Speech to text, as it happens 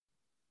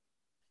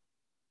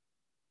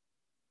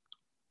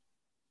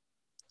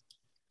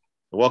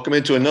Welcome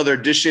into another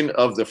edition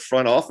of the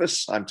Front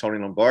Office. I'm Tony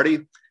Lombardi,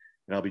 and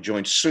I'll be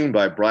joined soon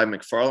by Brian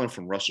McFarland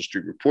from Russell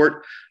Street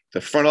Report.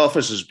 The Front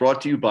Office is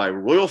brought to you by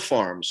Royal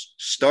Farms.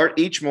 Start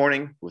each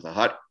morning with a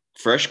hot,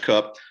 fresh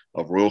cup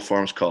of Royal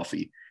Farms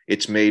coffee.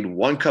 It's made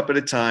one cup at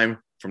a time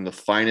from the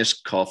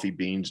finest coffee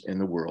beans in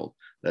the world.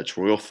 That's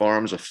Royal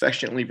Farms,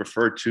 affectionately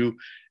referred to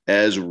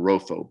as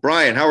ROFO.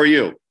 Brian, how are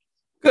you?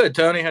 Good,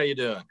 Tony. How you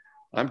doing?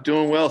 I'm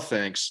doing well,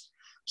 thanks.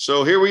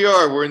 So here we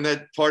are. We're in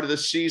that part of the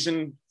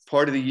season,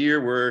 part of the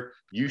year where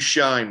you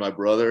shine, my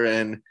brother.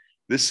 And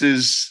this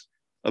is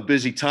a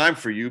busy time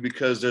for you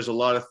because there's a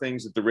lot of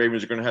things that the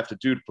Ravens are going to have to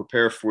do to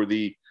prepare for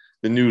the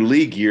new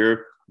league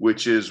year,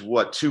 which is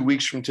 2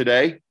 weeks from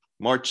today,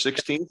 March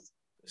 16th?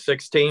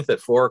 16th at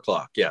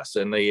 4:00. Yes.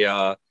 And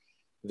the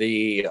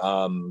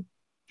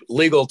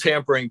legal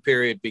tampering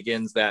period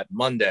begins that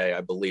Monday,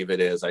 I believe it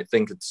is. I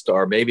think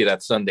or maybe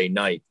that's Sunday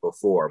night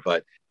before,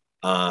 but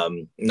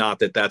not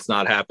that that's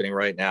not happening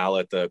right now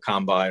at the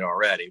combine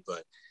already,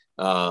 but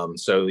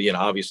so,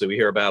 obviously we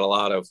hear about a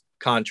lot of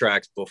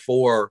contracts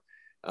before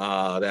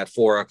that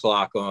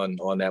 4:00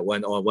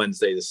 on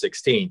Wednesday, the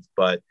 16th,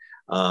 but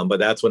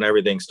that's when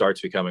everything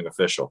starts becoming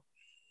official.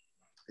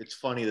 It's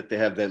funny that they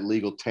have that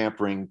legal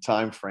tampering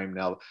time frame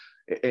now.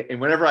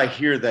 And whenever I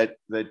hear that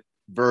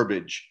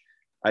verbiage,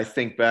 I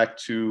think back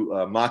to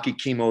Maki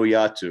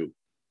Kimoyatu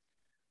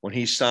when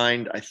he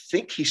signed. I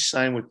think he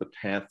signed with the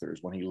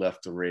Panthers when he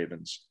left the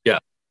Ravens. Yeah.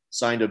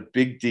 Signed a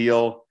big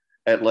deal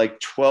at like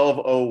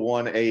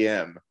 12:01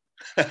 a.m.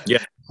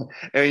 Yeah.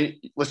 I mean,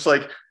 it's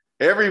like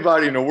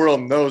everybody in the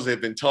world knows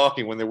they've been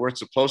talking when they weren't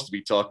supposed to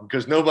be talking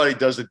because nobody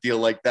does a deal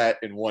like that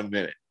in 1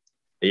 minute.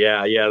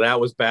 Yeah. That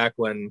was back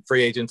when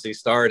free agency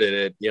started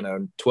at,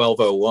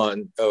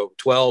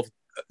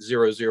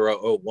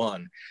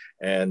 12:00:01.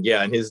 And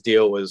his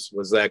deal was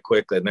that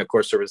quick. And of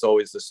course, there was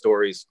always the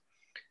stories.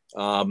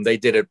 They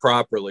did it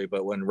properly,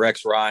 but when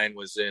Rex Ryan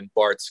was in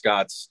Bart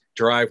Scott's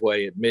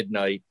driveway at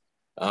midnight,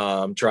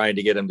 trying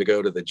to get him to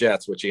go to the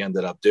Jets, which he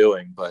ended up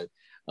doing, but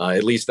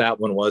at least that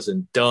one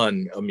wasn't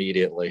done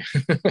immediately.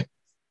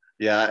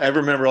 Yeah, I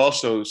remember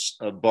also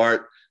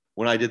Bart,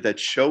 when I did that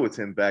show with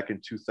him back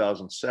in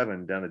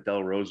 2007 down at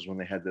Del Rosa's when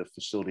they had the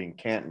facility in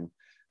Canton,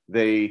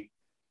 he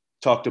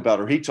talked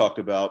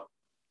about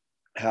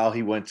how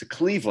he went to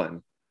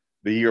Cleveland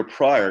the year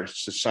prior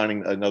to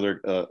signing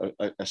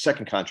a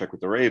second contract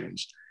with the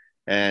Ravens.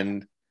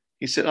 And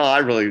he said, I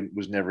really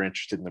was never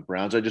interested in the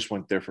Browns. I just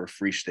went there for a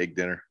free steak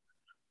dinner.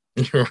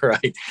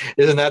 Right.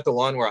 Isn't that the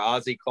one where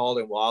Ozzie called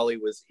him while he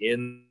was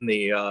in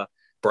the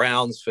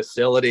Browns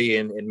facility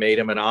and made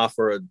him an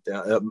offer,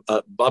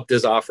 upped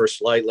his offer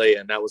slightly,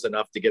 and that was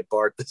enough to get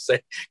Bart to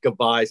say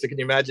goodbye. So can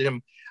you imagine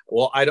him?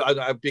 Well,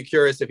 I'd be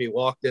curious if he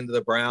walked into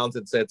the Browns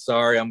and said,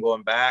 sorry, I'm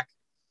going back.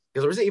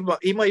 Because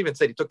he might even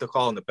say he took the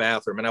call in the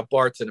bathroom. And now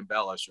Bart's an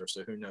embellisher,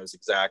 so who knows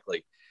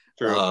exactly,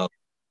 how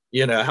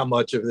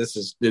much of this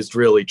is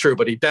really true.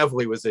 But he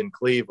definitely was in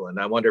Cleveland.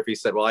 I wonder if he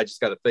said, well, I just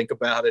got to think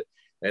about it.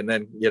 And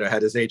then,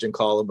 had his agent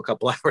call him a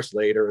couple hours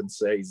later and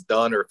say he's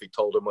done, or if he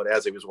told him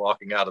as he was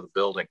walking out of the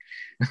building.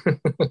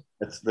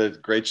 That's the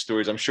great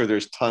stories. I'm sure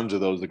there's tons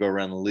of those that go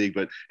around the league,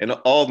 and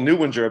all new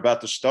ones are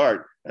about to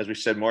start. As we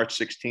said, March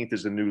 16th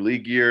is the new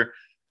league year.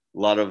 A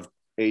lot of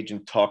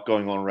agent talk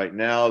going on right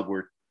now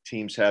where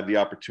teams have the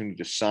opportunity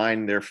to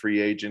sign their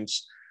free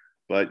agents.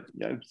 But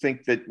I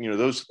think that,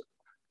 those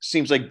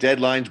seems like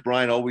deadlines,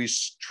 Brian,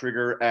 always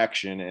trigger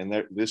action.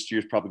 And this year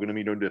is probably going to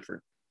be no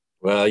different.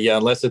 Well, yeah,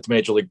 unless it's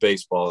Major League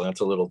Baseball,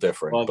 that's a little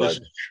different. Well, but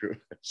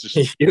this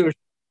is true.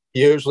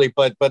 Usually,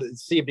 but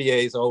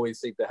CBAs always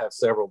seem to have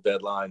several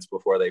deadlines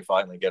before they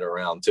finally get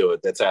around to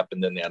it. That's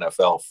happened in the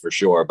NFL for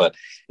sure, but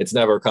it's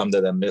never come to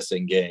them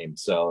missing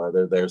games. So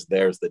there's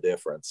the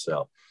difference.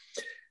 So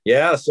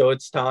yeah, so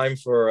it's time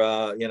for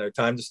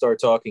time to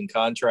start talking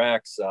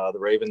contracts. The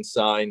Ravens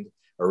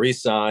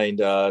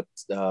re-signed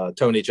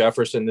Tony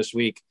Jefferson this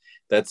week.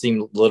 That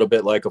seemed a little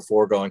bit like a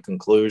foregone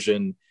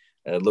conclusion.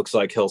 It looks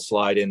like he'll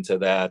slide into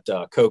that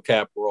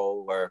co-cap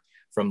role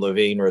from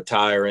Levine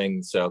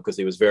retiring. So, because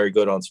he was very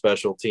good on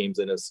special teams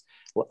in his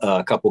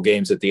couple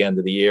games at the end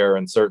of the year,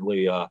 and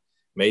certainly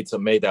made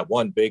that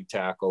one big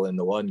tackle in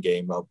the one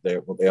game up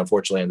there. They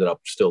unfortunately ended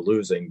up still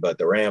losing, but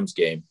the Rams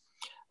game.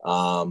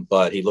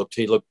 But he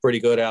looked pretty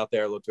good out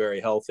there. Looked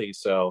very healthy.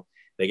 So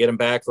they get him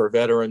back for a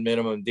veteran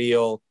minimum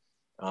deal.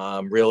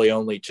 Really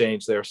only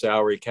changed their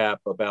salary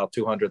cap about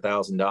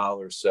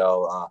 $200,000.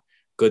 So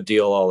good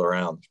deal all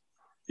around.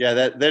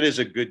 Yeah, that is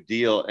a good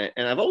deal.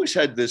 And I've always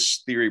had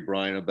this theory,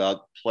 Brian,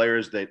 about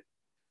players that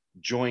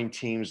join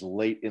teams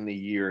late in the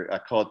year. I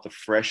call it the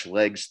fresh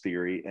legs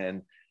theory.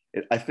 And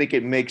I think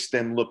it makes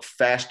them look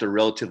faster,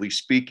 relatively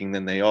speaking,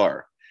 than they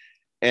are.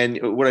 And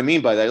what I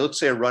mean by that, let's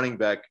say a running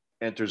back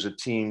enters a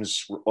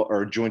team's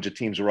or joins a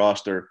team's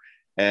roster,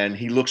 and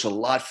he looks a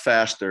lot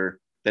faster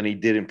than he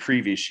did in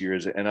previous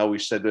years. And I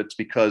always said that's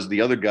because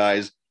the other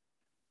guys,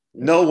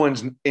 no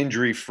one's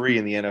injury free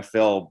in the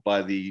NFL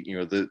by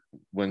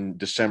when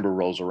December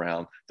rolls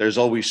around. There's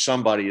always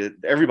somebody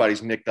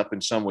everybody's nicked up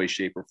in some way,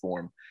 shape, or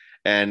form.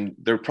 And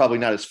they're probably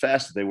not as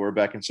fast as they were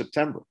back in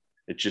September.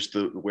 It's just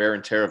the wear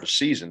and tear of a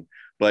season.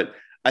 But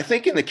I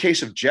think in the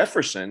case of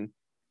Jefferson,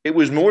 it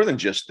was more than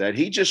just that.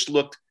 He just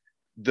looked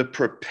the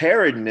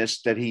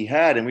preparedness that he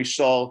had. And we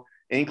saw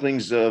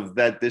inklings of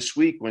that this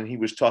week when he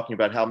was talking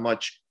about how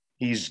much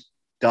he's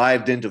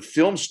dived into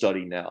film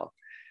study now.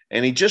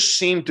 And he just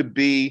seemed to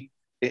be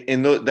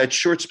in that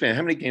short span.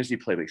 How many games did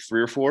he play? Like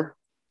 3 or 4?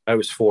 I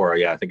was 4.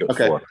 Yeah, I think it was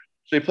 4.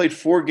 So he played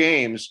 4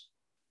 games,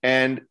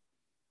 and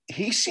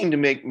he seemed to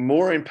make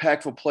more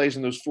impactful plays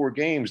in those 4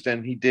 games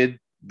than he did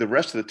the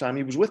rest of the time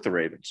he was with the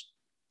Ravens.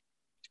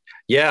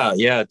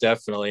 Yeah,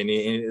 definitely.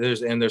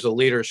 And there's a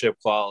leadership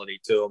quality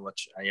to him,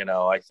 which,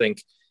 I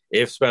think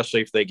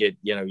especially if they get,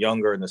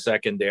 younger in the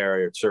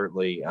secondary, or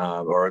certainly,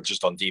 or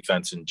just on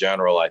defense in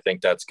general, I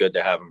think that's good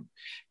to have him,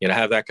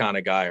 have that kind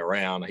of guy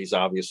around. He's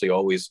obviously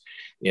always,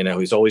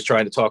 he's always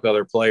trying to talk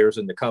other players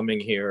into coming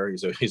here.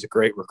 He's a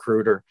great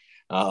recruiter.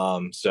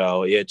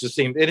 So yeah, it just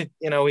seemed,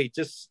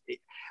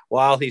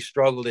 while he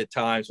struggled at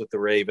times with the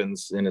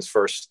Ravens in his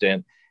first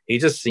stint, he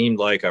just seemed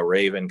like a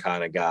Raven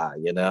kind of guy,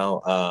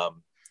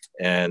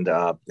 and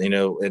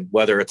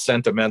whether it's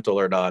sentimental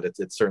or not,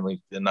 it's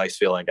certainly a nice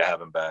feeling to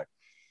have him back.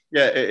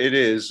 Yeah, it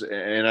is.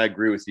 And I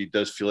agree with you. It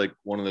does feel like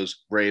one of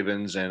those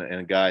Ravens and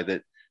a guy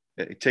that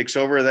takes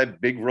over that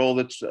big role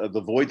that's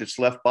the void that's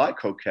left by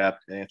co-cap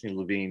Anthony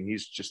Levine.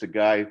 He's just a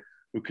guy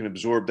who can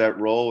absorb that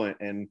role.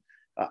 And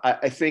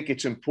I think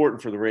it's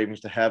important for the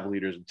Ravens to have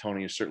leaders, and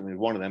Tony is certainly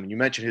one of them. And you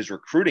mentioned his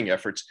recruiting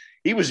efforts.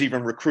 He was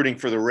even recruiting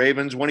for the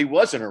Ravens when he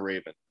wasn't a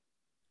Raven.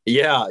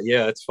 Yeah,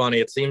 it's funny.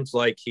 It seems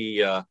like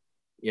he's kind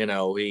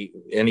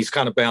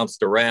of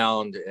bounced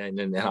around, and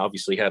then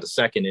obviously had a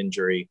second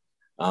injury.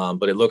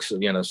 But it looks,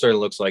 certainly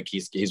looks like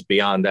he's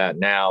beyond that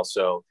now.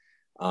 So,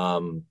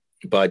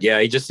 but yeah,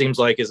 he just seems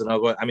like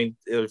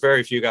there's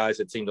very few guys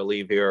that seem to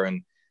leave here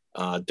and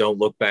don't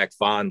look back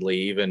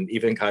fondly.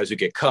 Even guys who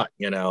get cut,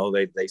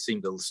 they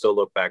seem to still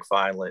look back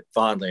fondly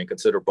and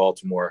consider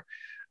Baltimore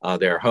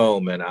their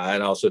home. And I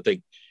also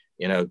think,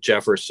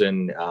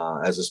 Jefferson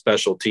as a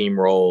special team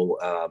role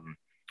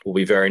will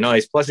be very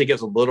nice. Plus, he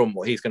gives a little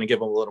more. He's going to give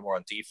him a little more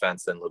on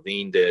defense than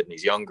Levine did, and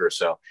he's younger.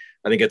 So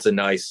I think it's a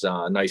nice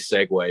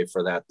segue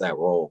for that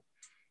role.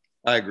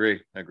 I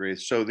agree.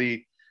 So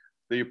the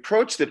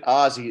approach that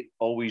Ozzie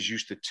always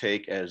used to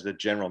take as the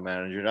general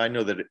manager, and I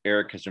know that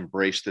Eric has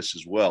embraced this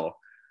as well,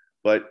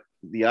 but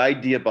the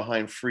idea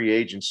behind free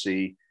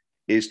agency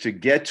is to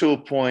get to a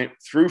point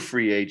through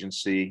free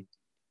agency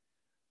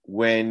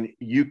when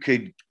you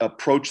could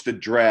approach the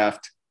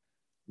draft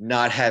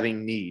not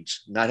having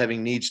needs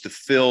to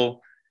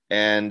fill,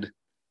 and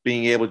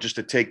being able just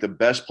to take the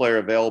best player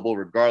available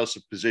regardless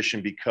of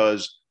position,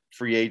 because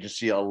free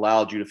agency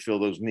allowed you to fill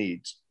those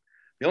needs.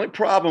 The only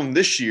problem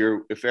this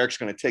year, if Eric's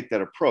going to take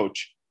that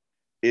approach,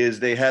 is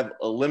they have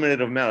a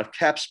limited amount of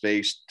cap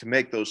space to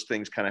make those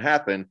things kind of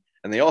happen,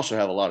 and they also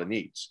have a lot of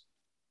needs.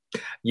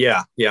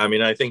 Yeah. I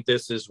mean, I think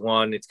this is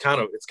one. It's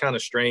kind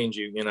of strange.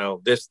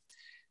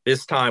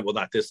 This time, well,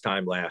 not this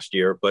time last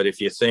year, but if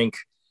you think,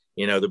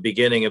 the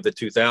beginning of the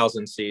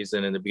 2000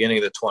 season and the beginning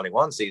of the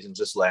 21 season,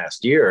 just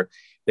last year,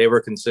 they were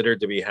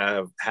considered to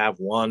have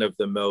one of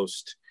the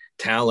most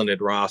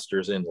talented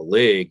rosters in the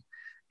league.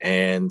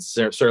 And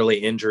certainly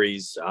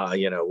injuries,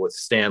 with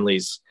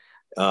Stanley's,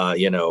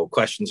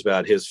 questions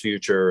about his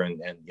future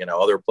and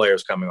other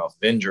players coming off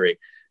of injury,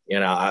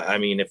 I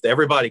mean, if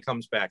everybody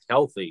comes back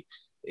healthy,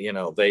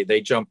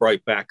 they jump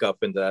right back up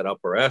into that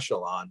upper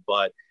echelon.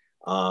 But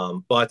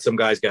some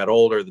guys got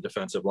older. The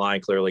defensive line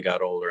clearly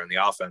got older, and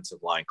the offensive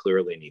line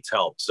clearly needs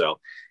help.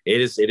 So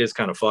it is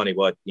kind of funny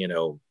what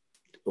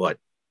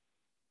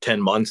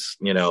 10 months,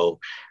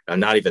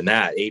 not even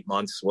that, 8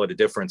 months, what a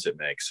difference it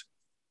makes.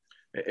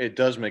 It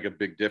does make a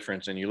big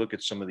difference. And you look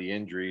at some of the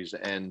injuries,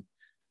 and,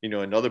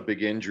 another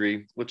big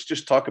injury, let's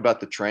just talk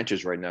about the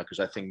trenches right now, because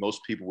I think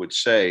most people would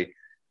say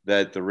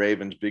that the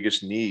Ravens'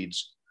 biggest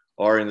needs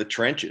are in the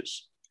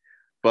trenches.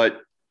 But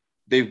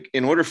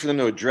in order for them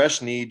to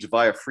address needs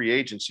via free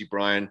agency,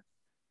 Brian,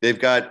 they've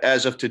got,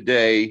 as of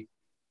today,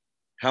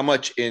 how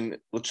much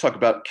let's talk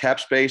about cap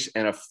space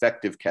and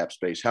effective cap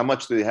space. How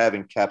much do they have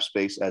in cap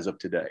space as of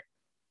today?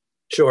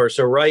 Sure.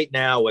 So right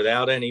now,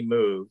 without any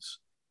moves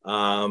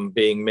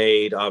being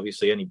made,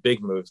 obviously any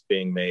big moves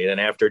being made,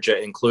 and after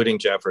including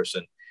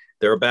Jefferson,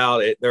 they're at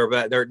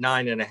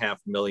 $9.5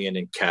 million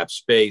in cap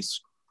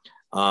space.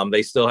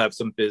 They still have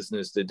some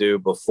business to do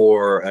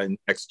before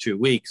next 2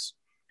 weeks,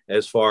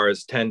 as far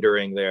as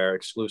tendering their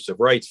exclusive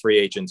rights free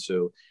agents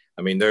who,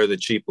 they're the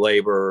cheap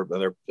labor.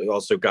 They're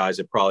also guys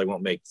that probably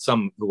won't make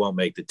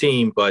the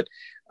team, but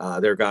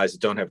they're guys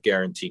that don't have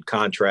guaranteed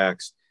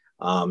contracts.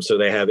 So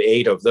they have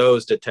 8 of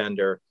those to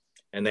tender,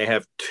 and they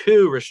have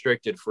 2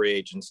 restricted free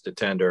agents to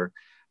tender.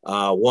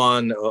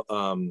 One,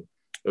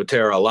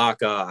 Otero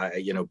Alaka,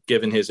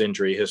 given his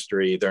injury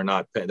history, they're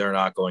not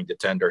going to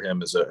tender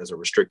him as a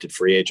restricted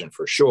free agent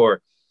for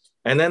sure.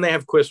 And then they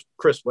have Chris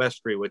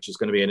Westry, which is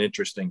going to be an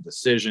interesting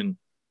decision.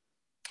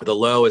 The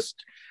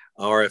lowest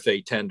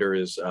RFA tender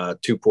is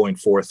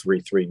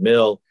 $2.433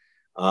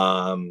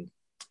 million.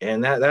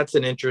 And that's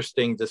an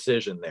interesting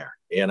decision there.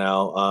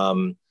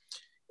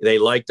 they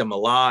liked him a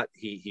lot.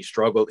 He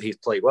struggled. He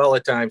played well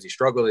at times. He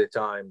struggled at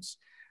times.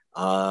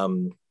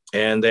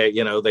 And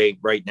they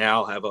right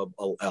now have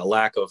a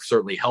lack of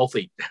certainly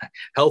healthy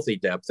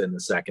depth in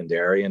the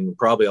secondary, and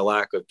probably a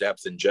lack of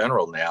depth in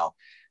general now,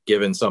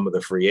 given some of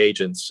the free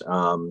agents.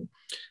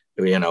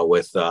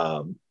 With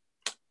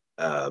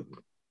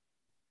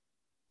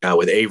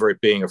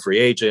Averett being a free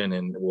agent,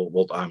 and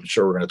I'm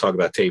sure we're going to talk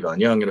about Tavon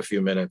Young in a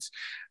few minutes.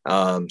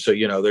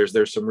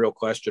 There's some real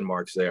question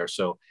marks there.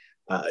 So,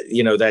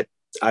 that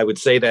I would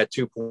say that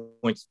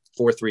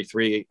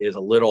 2.433 is a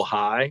little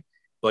high,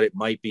 but it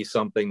might be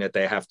something that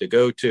they have to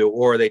go to,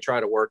 or they try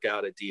to work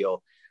out a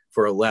deal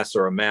for a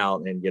lesser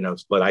amount. And,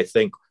 but I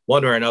think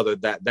one way or another,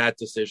 that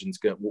decision's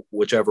going,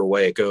 whichever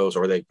way it goes,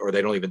 or they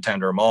don't even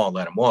tender them all and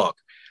let them walk.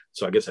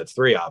 So I guess that's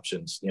three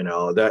options,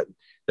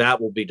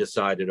 that will be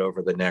decided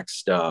over the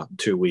next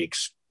 2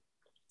 weeks.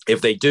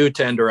 If they do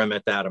tender him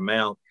at that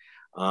amount,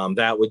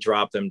 that would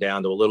drop them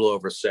down to a little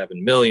over $7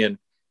 million.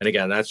 And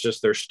again, that's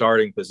just their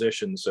starting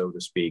position, so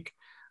to speak.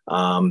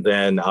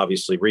 Then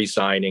obviously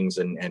re-signings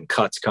and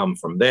cuts come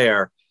from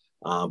there.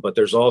 But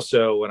there's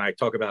also, when I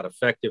talk about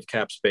effective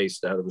cap space,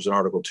 there was an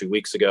article 2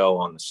 weeks ago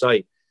on the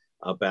site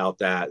about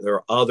that.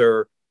 There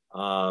are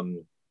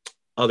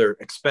other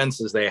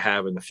expenses they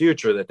have in the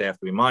future that they have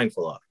to be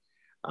mindful of.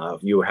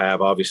 You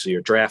have obviously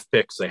your draft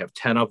picks. They have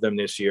 10 of them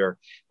this year.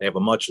 They have a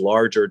much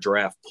larger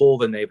draft pool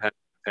than they've had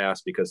in the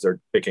past because they're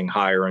picking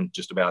higher in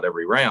just about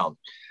every round.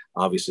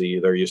 Obviously,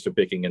 they're used to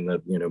picking in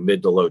the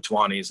mid to low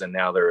 20s, and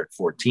now they're at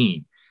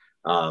 14.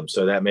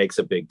 So that makes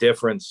a big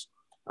difference.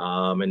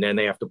 And then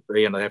they have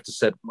to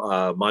set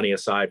money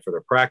aside for their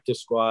practice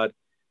squad,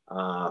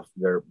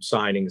 their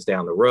signings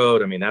down the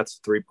road. I mean, that's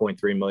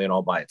 3.3 million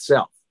all by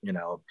itself.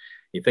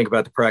 You think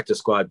about the practice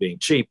squad being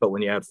cheap, but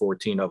when you add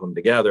 14 of them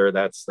together,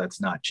 that's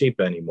not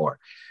cheap anymore.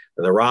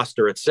 The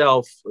roster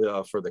itself,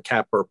 for the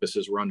cap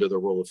purposes, we're under the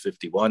rule of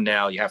 51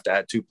 now. You have to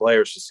add 2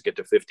 players just to get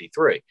to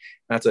 53.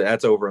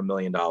 That's over $1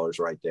 million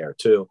right there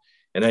too.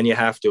 And then you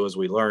have to, as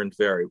we learned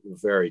very,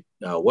 very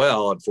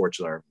well,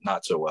 unfortunately, or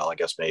not so well, I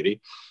guess maybe,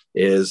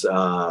 is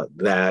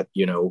that,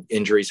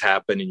 injuries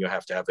happen and you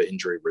have to have an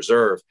injury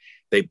reserve.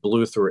 They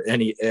blew through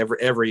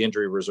every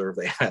injury reserve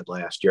they had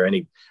last year.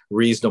 Any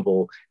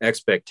reasonable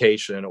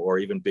expectation or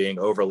even being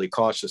overly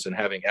cautious and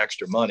having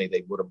extra money,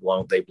 they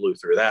blew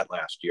through that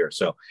last year.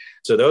 So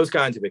those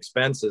kinds of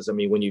expenses, I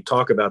mean, when you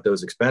talk about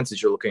those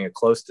expenses, you're looking at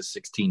close to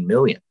 16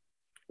 million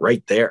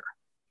right there.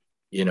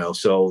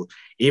 So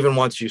even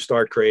once you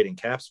start creating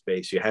cap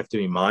space, you have to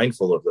be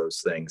mindful of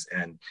those things.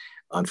 And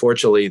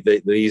unfortunately,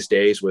 these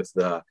days with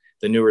the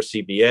newer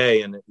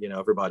CBA and,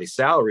 everybody's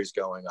salaries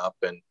going up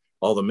and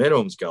all the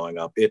minimums going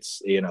up, it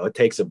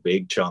takes a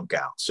big chunk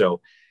out. So,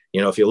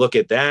 if you look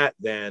at that,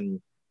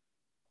 then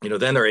they're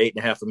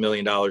 $8.5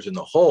 million in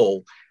the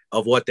hole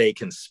of what they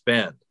can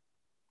spend,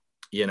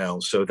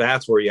 so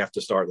that's where you have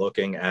to start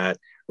looking at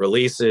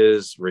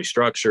releases,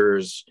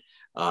 restructures,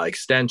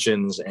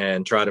 extensions,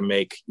 and try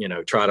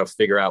to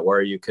figure out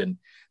where you can,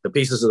 the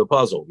pieces of the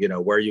puzzle,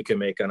 where you can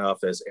make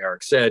enough. As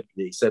Eric said,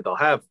 he said they'll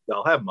have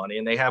money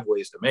and they have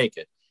ways to make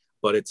it,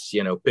 but it's,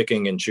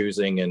 picking and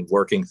choosing and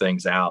working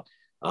things out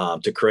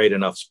to create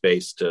enough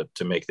space to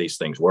make these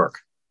things work.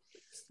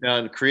 Now,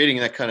 in creating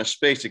that kind of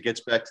space, it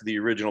gets back to the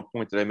original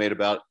point that I made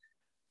about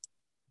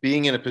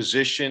being in a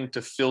position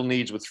to fill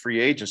needs with free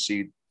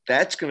agency.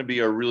 That's going to be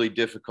a really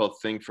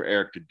difficult thing for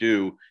Eric to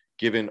do,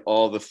 given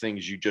all the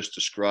things you just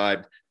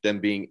described, them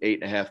being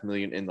 $8.5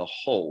 million in the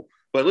hole.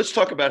 But let's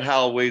talk about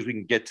how ways we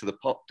can get to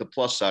the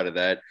plus side of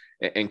that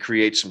and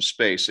create some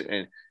space.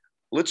 And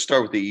let's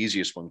start with the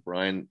easiest one,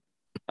 Brian.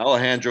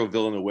 Alejandro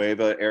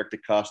Villanueva, Eric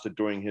DeCosta,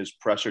 during his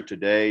presser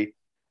today,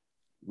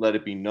 let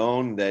it be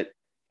known that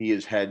he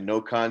has had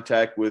no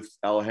contact with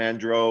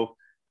Alejandro.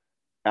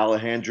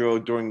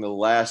 During the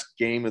last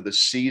game of the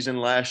season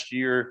last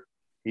year,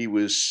 he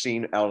was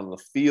seen out on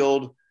the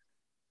field,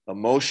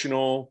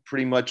 emotional,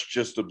 pretty much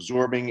just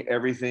absorbing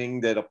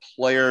everything that a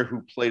player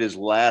who played his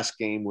last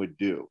game would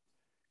do.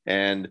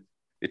 And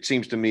it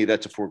seems to me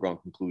that's a foregone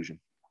conclusion.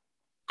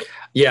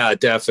 Yeah,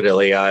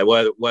 definitely.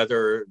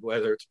 Whether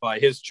it's by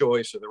his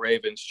choice or the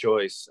Ravens'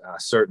 choice,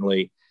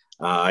 certainly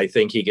I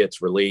think he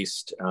gets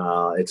released.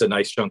 It's a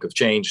nice chunk of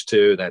change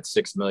too. That's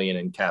 $6 million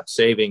in cap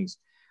savings.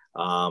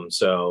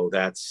 So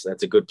that's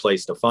a good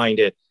place to find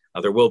it.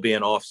 There will be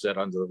an offset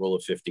under the rule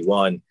of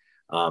 51.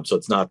 So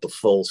it's not the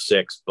full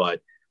 6,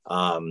 but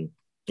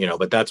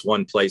that's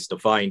one place to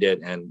find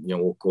it. And,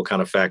 we'll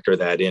kind of factor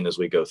that in as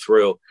we go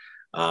through.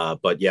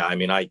 But yeah, I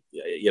mean,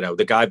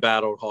 the guy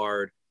battled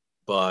hard,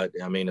 but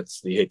I mean,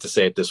 you hate to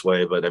say it this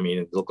way, but I mean,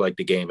 it looked like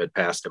the game had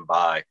passed him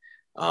by.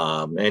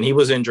 And he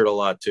was injured a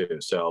lot too.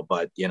 So,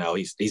 but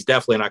he's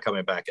definitely not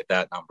coming back at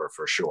that number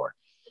for sure.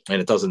 And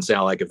it doesn't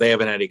sound like, if they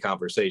haven't had any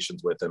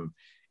conversations with him,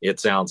 it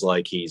sounds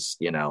like he's,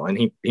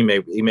 and he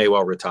may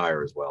well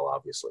retire as well,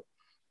 obviously.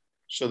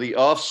 So the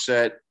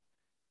offset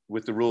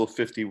with the rule of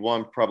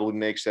 51 probably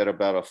makes that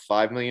about a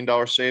 $5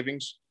 million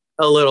savings.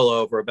 A little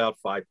over, about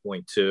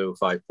 5.2,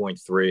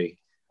 5.3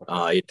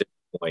 at this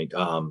point.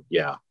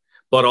 Yeah.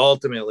 but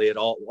ultimately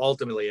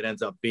it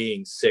ends up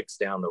being 6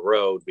 down the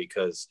road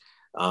because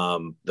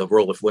when the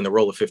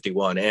rule of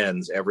 51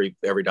 ends, every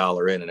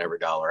dollar in and every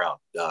dollar out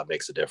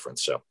makes a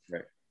difference. So,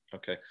 right.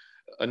 Okay.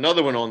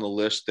 Another one on the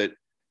list that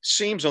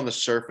seems on the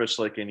surface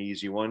like an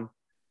easy one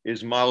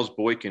is Miles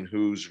Boykin,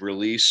 whose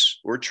release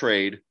or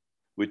trade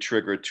would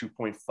trigger a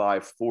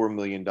 $2.54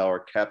 million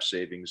cap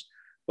savings.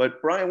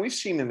 But Brian, we've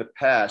seen in the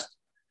past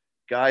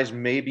guys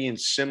maybe in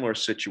similar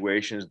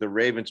situations, the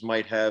Ravens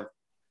might have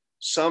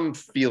some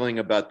feeling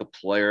about the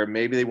player.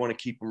 Maybe they want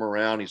to keep him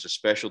around. He's a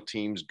special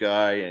teams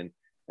guy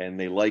and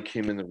they like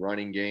him in the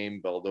running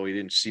game, although he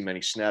didn't see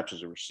many snaps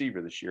as a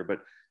receiver this year. But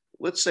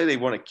let's say they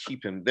want to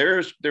keep him.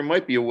 There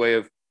might be a way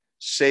of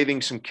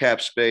saving some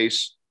cap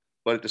space,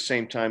 but at the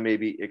same time,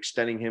 maybe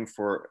extending him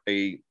for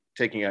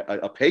taking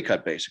a pay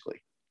cut,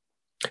 basically.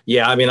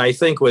 Yeah, I mean, I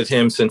think with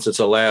him, since it's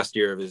the last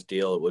year of his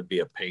deal, it would be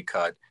a pay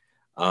cut.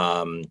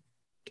 The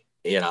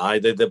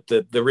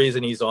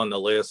reason he's on the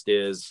list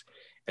is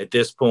at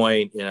this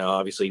point,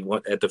 obviously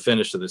at the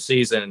finish of the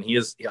season, and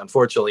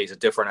unfortunately, he's a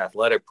different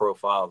athletic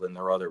profile than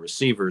their other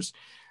receivers.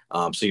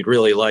 So you'd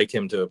really like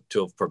him to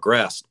have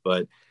progressed,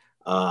 but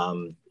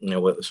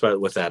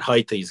with that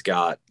height he's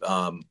got.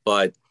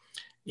 But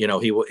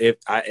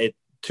at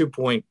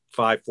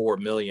 $2.54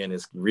 million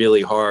is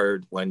really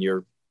hard when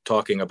you're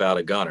talking about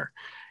a gunner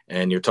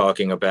and you're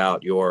talking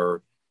about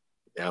your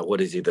what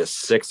is he, the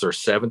 6th or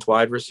 7th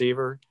wide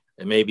receiver,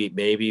 and maybe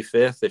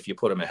 5th if you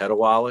put him ahead of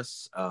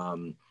Wallace.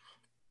 So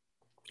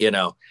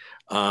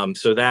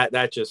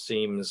that just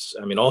seems,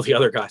 I mean, all the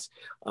other guys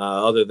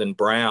other than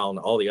Brown,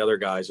 all the other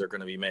guys are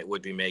going to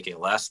would be making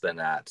less than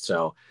that.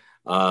 So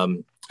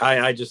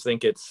I just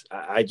think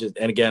and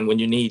again, when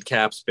you need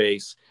cap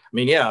space,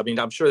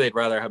 I'm sure they'd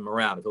rather have him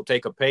around. If he'll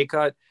take a pay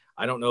cut,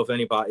 I don't know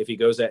if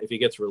he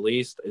gets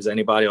released, is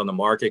anybody on the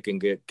market going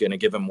to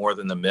give him more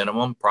than the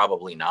minimum?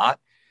 Probably not.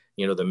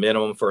 The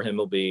minimum for him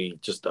will be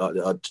just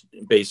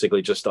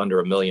basically just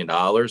under $1 million.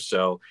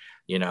 So,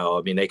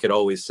 they could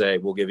always say,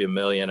 we'll give you $1.5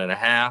 million.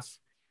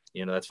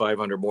 That's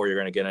 500 more you're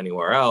going to get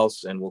anywhere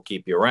else, and we'll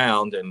keep you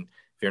around. And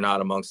if you're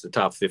not amongst the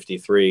top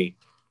 53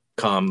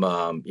 come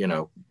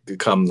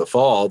the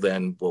fall,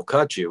 then we'll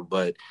cut you.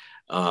 But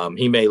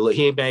he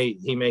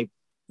may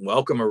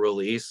welcome a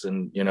release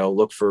and,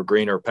 look for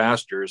greener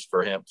pastures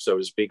for him, so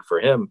to speak, for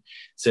him,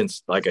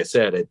 since, like I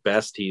said, at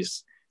best,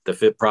 he's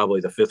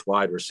probably the 5th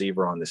wide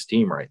receiver on this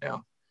team right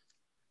now.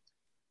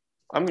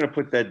 I'm going to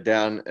put that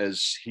down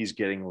as he's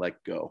getting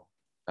let go.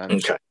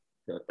 Okay.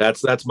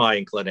 That's my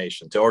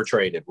inclination or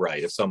traded,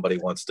 right? If somebody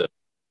wants to,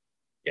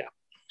 yeah.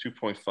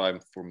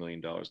 $2.54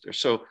 million there.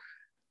 So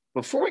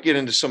before we get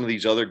into some of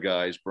these other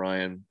guys,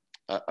 Brian,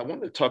 I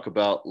wanted to talk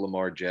about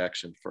Lamar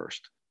Jackson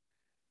first.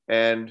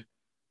 And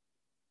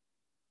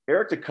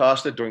Eric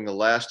DeCosta, during the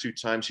last 2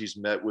 times he's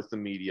met with the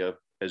media,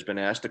 has been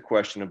asked a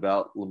question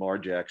about Lamar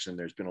Jackson.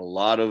 There's been a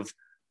lot of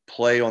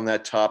play on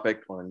that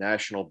topic on a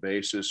national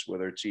basis,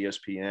 whether it's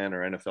ESPN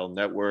or NFL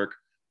Network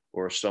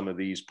or some of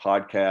these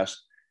podcasts.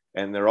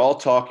 And they're all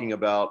talking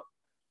about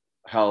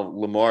how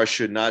Lamar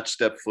should not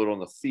step foot on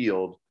the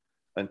field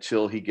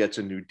until he gets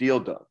a new deal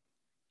done,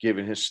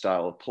 given his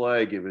style of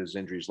play, given his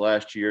injuries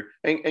last year,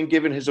 and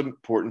given his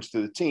importance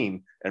to the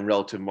team and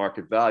relative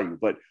market value.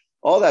 But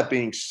all that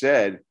being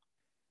said,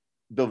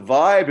 the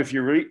vibe, if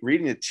you're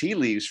reading the tea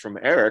leaves from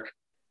Eric,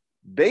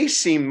 they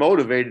seem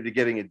motivated to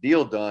getting a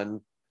deal done,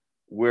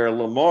 where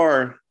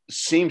Lamar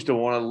seems to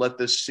want to let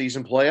this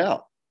season play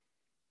out.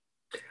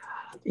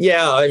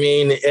 Yeah,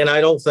 and I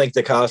don't think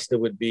DeCosta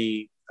would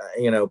be,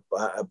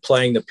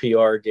 playing the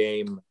PR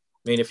game.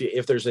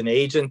 If there's an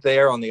agent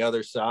there on the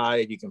other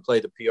side, you can play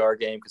the PR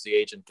game because the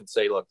agent can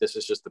say, look, this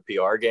is just the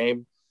PR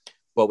game.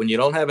 But when you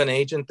don't have an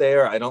agent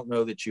there, I don't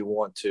know that you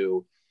want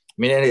to.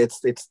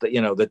 It's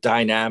the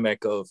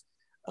dynamic of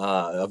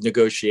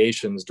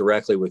negotiations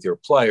directly with your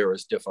player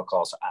is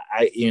difficult. So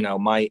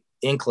my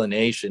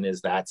inclination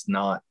is that's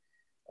not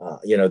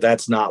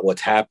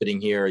what's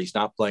happening here. He's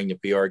not playing the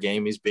PR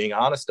game. He's being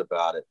honest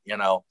about it,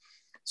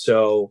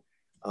 So,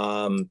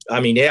 I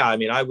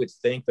would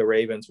think the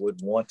Ravens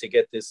would want to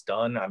get this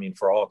done.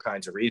 For all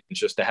kinds of reasons,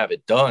 just to have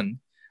it done.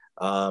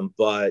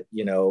 But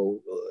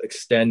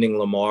extending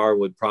Lamar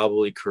would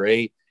probably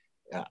create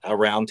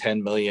around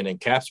 10 million in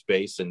cap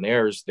space. And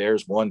there's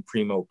one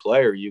primo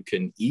player you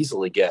can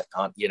easily get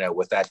on,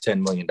 with that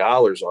 $10 million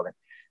on it,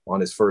 on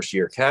his first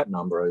year cap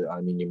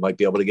number. You might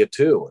be able to get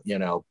 2,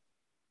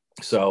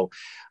 So,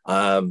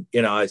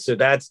 so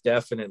that's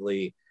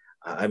definitely,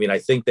 I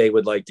think they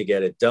would like to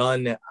get it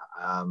done.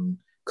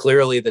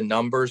 Clearly the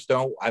numbers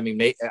don't, I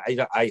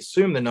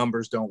assume the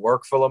numbers don't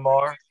work for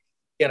Lamar. I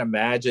can't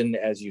imagine,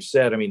 as you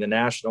said, the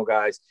national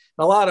guys,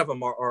 a lot of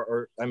them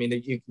are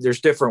there's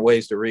different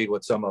ways to read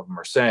what some of them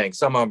are saying.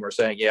 Some of them are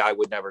saying, yeah, I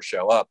would never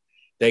show up.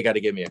 They got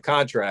to give me a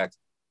contract.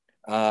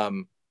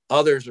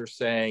 Others are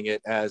saying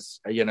it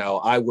as,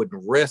 I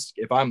wouldn't risk,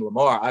 if I'm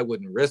Lamar, I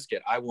wouldn't risk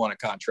it. I want a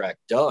contract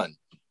done.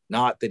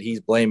 Not that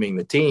he's blaming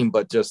the team,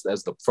 but just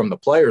from the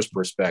player's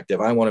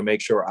perspective, I want to make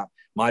sure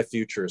my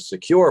future is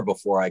secure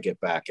before I get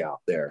back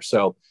out there.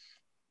 So,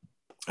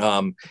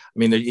 I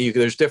mean,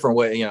 there's different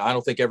ways. You know, I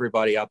don't think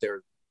everybody out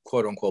there,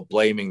 quote unquote,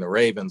 blaming the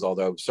Ravens,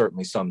 although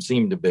certainly some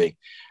seem to be.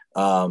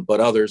 But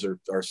others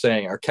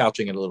are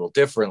couching it a little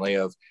differently.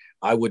 Of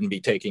I wouldn't be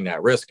taking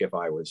that risk if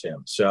I was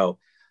him. So,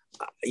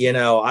 you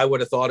know, I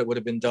would have thought it would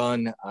have been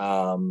done,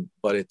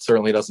 but it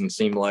certainly doesn't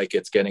seem like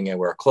it's getting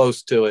anywhere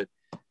close to it.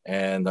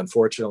 And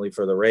unfortunately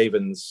for the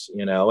Ravens,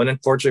 you know, and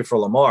unfortunately for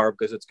Lamar,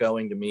 because it's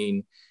going to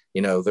mean,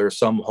 you know, there's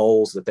some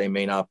holes that they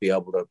may not be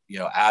able to, you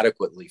know,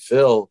 adequately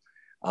fill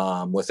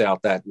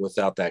without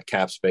that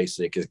cap space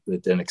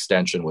that an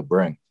extension would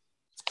bring.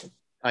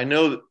 I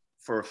know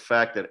for a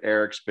fact that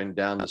Eric's been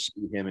down to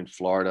see him in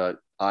Florida,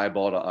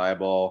 eyeball to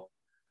eyeball,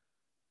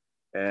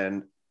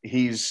 and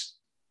he's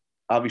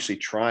obviously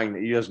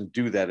trying. He doesn't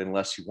do that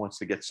unless he wants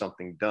to get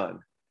something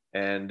done.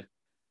 And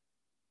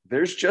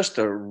there's just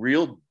a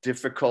real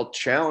difficult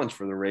challenge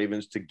for the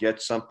Ravens to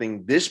get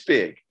something this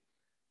big,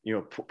 you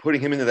know, putting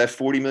him into that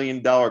 $40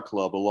 million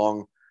club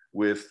along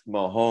with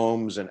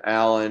Mahomes and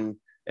Allen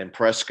and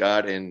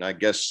Prescott. And I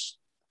guess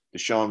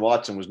Deshaun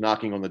Watson was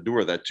knocking on the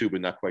door of that too,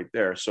 but not quite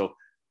there. So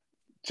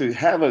to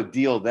have a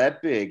deal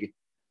that big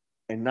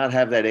and not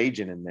have that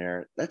agent in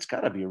there, that's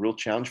got to be a real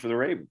challenge for the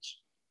Ravens.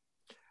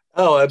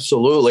 Oh,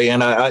 absolutely.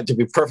 And I to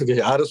be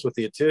perfectly honest with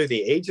you too,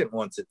 the agent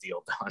wants a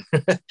deal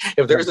done.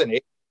 If there's an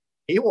agent,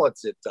 he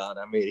wants it done.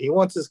 I mean, he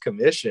wants his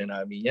commission.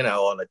 I mean, you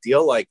know, on a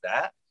deal like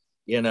that,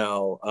 you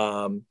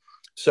know,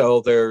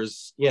 so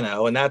there's, you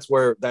know, and that's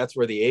where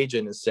the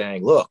agent is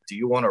saying, look, do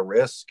you want to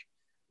risk,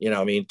 you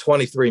know, I mean,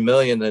 23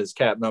 million is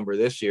cap number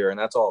this year, and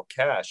that's all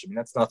cash. I mean,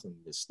 that's nothing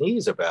to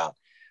sneeze about,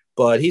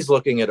 but he's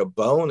looking at a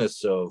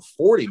bonus of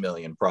 40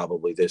 million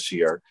probably this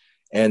year.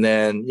 And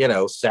then, you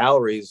know,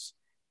 salaries,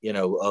 you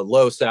know, a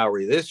low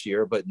salary this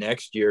year, but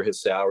next year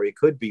his salary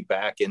could be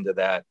back into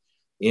that,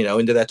 you know,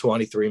 into that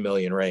 23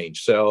 million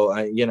range. So,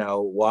 you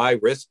know, why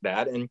risk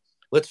that? And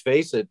let's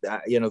face it,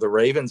 you know, the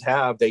Ravens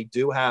they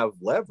do have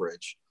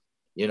leverage,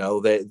 you know,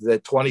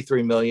 that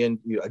 23 million,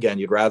 again,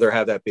 you'd rather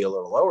have that be a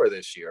little lower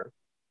this year,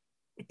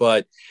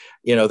 but,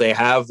 you know, they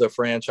have the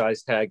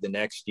franchise tag the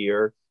next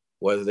year,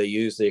 whether they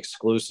use the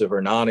exclusive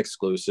or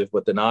non-exclusive,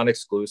 but the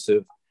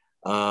non-exclusive,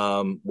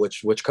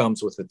 which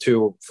comes with the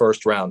 2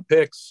 first-round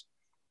picks,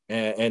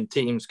 and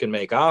teams can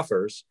make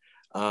offers.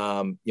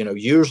 You know,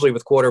 usually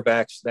with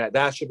quarterbacks,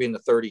 that should be in the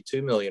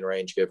 32 million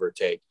range, give or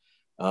take.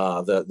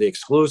 The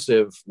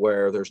exclusive,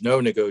 where there's no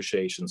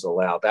negotiations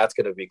allowed, that's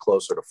going to be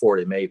closer to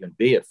 40, may even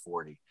be at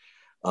 40.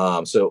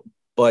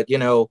 But you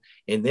know,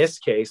 in this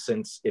case,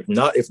 since if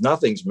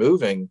nothing's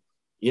moving,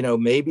 you know,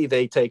 maybe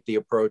they take the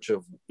approach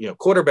of, you know,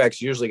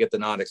 quarterbacks usually get the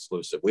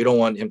non-exclusive. We don't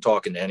want him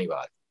talking to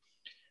anybody.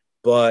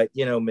 But,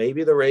 you know,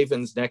 maybe the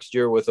Ravens next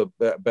year with a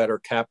better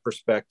cap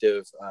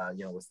perspective,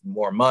 you know, with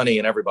more money,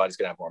 and everybody's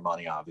going to have more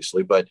money,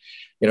 obviously. But,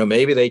 you know,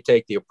 maybe they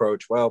take the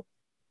approach, well,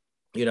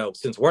 you know,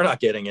 since we're not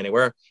getting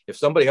anywhere, if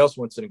somebody else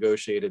wants to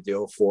negotiate a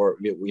deal for,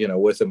 you know,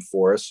 with him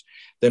for us,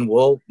 then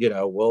we'll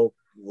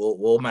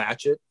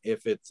match it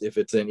if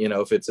it's in, you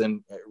know, if it's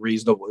in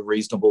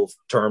reasonable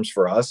terms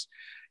for us.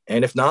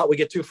 And if not, we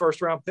get 2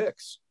 first-round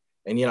picks.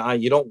 And, you know,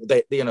 you don't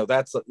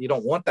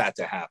want that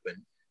to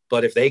happen.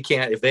 But if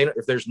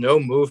there's no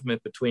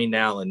movement between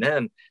now and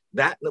then,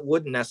 that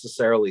wouldn't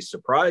necessarily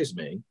surprise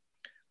me.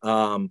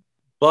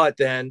 But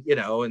then, you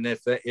know, and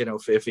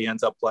if he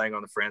ends up playing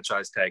on the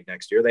franchise tag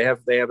next year, they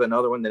have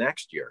another one the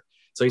next year.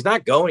 So he's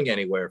not going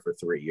anywhere for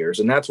 3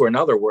 years. And that's where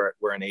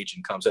where an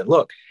agent comes in.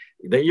 Look,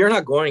 you're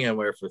not going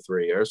anywhere for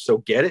 3 years. So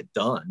get it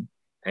done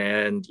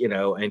and, you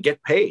know, and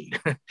get paid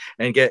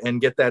and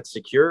get that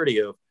security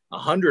of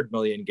 100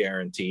 million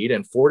guaranteed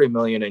and 40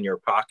 million in your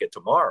pocket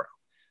tomorrow.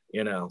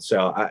 You know,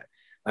 so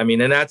I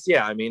mean, and that's,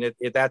 yeah, I mean,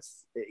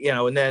 that's, you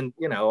know, and then,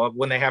 you know,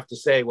 when they have to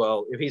say,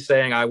 well, if he's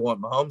saying I want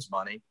Mahomes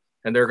money,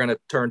 and they're going to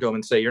turn to him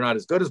and say, you're not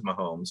as good as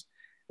Mahomes,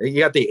 you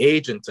got the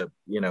agent to,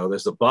 you know,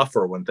 there's a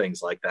buffer when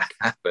things like that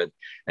happen,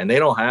 and they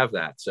don't have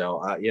that.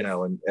 So, you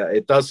know, and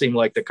it does seem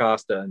like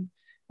DeCosta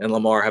and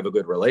Lamar have a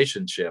good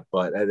relationship,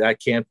 but that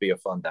can't be a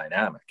fun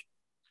dynamic.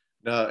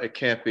 No, it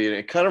can't be. And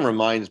it kind of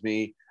reminds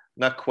me,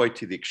 not quite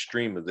to the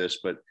extreme of this,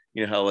 but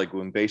you know how like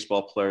when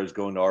baseball players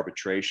go into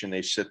arbitration,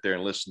 they sit there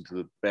and listen to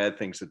the bad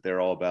things that they're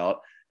all about,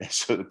 and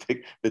so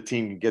that the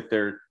team can get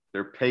their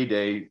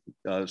payday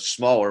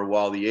smaller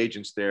while the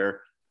agent's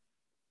there,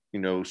 you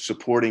know,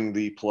 supporting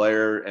the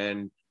player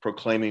and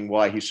proclaiming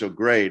why he's so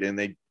great, and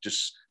they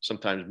just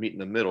sometimes meet in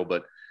the middle.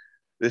 But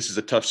this is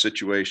a tough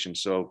situation,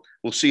 so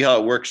we'll see how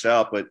it works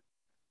out. But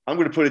I'm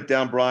going to put it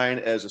down, Brian,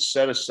 as a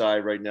set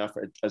aside right now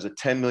as a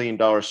 $10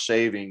 million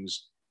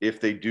savings if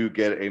they do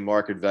get a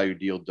market value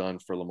deal done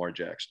for Lamar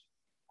Jackson.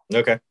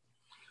 Okay.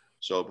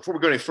 So before we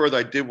go any further,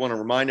 I did want to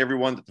remind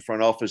everyone that the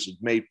front office is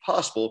made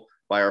possible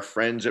by our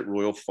friends at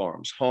Royal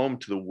Farms, home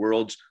to the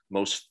world's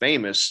most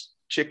famous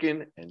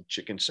chicken and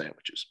chicken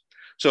sandwiches.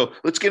 So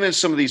let's get into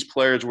some of these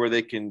players where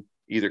they can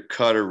either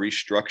cut or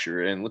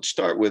restructure. And let's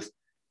start with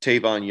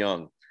Tavon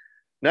Young.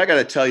 Now I got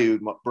to tell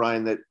you,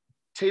 Brian, that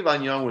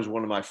Tavon Young was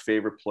one of my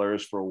favorite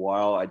players for a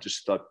while. I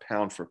just thought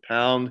pound for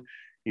pound,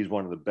 he's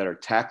one of the better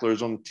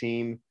tacklers on the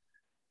team.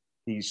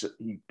 He's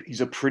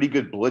a pretty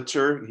good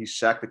blitzer. He's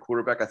sacked the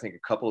quarterback, I think,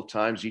 a couple of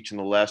times each in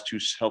the last two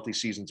healthy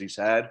seasons he's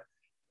had.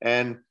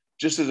 And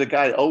just as a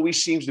guy that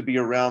always seems to be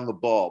around the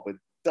ball, but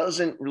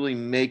doesn't really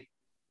make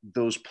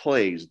those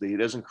plays. He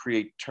doesn't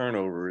create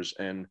turnovers.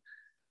 And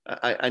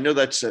I know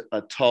that's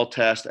a tall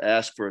task to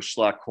ask for a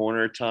slot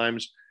corner at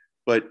times,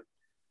 but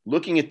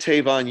looking at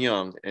Tavon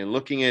Young and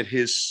looking at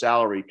his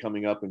salary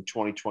coming up in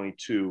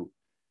 2022,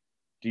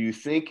 do you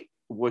think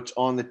what's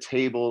on the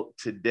table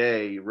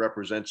today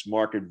represents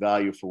market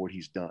value for what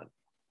he's done?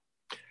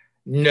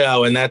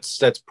 No, and that's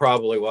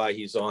probably why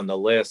he's on the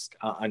list,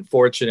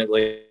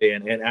 unfortunately.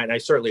 And I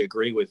certainly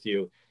agree with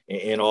you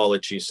in all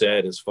that you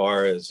said as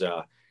far as,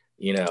 I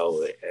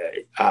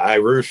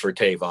root for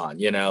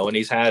Tavon, and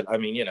he's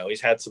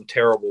had some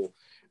terrible,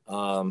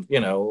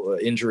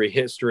 injury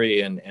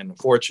history and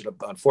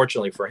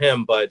unfortunately for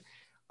him, but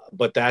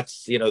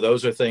that's,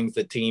 those are things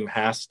the team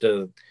has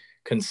to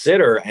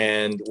consider.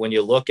 And when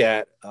you look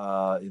at,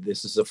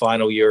 this is the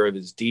final year of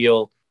his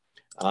deal,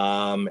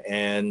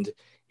 and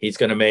he's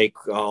going to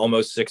make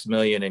almost $6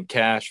 million in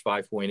cash,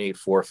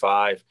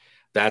 5.845.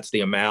 That's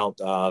the amount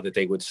that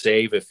they would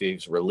save if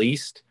he's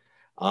released.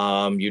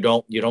 You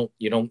don't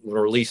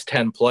release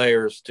 10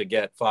 players to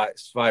get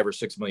 $5 or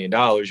 $6 million.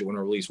 You want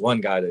to release one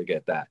guy to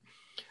get that.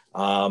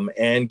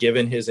 And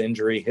given his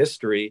injury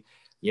history,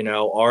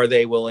 are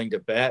they willing to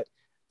bet?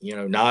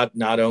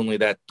 Not only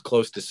that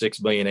close to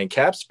 $6 million in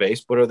cap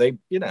space, but are they?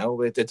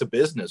 It's a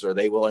business. Are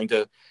they willing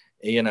to?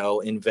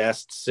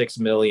 Invest $6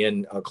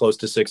 million, close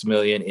to $6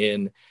 million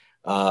in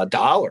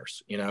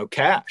dollars,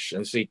 cash.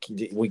 And see,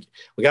 we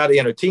got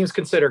to, teams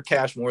consider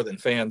cash more than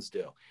fans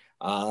do,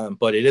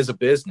 but it is a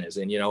business.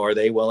 And are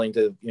they willing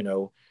to,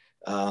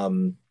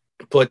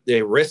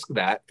 they risk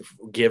that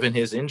given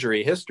his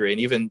injury history?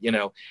 And even,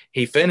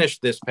 he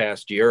finished this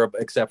past year,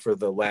 except for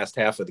the last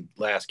half of the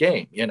last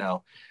game,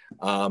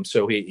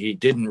 so he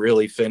didn't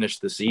really finish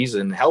the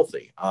season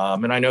healthy.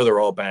 And I know they're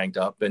all banged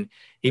up, and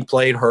he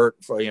played hurt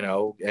for,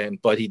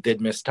 but he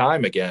did miss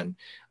time again,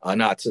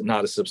 not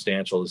as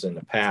substantial as in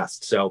the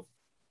past. So,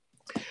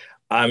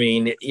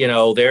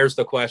 there's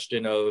the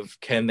question of,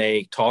 can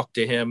they talk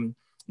to him?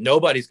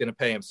 Nobody's going to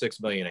pay him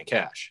 $6 million in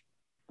cash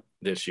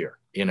this year.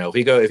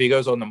 If he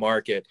goes on the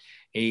market,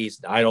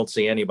 I don't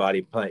see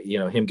anybody,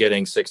 him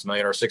getting $6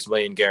 million or $6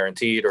 million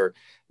guaranteed or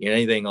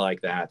anything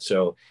like that.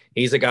 So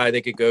he's a guy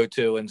they could go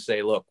to and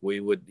say, look, we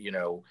would,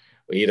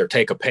 we either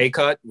take a pay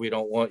cut. We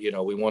don't want,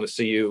 we want to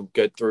see you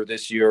get through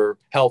this year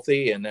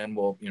healthy. And then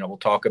we'll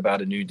talk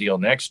about a new deal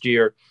next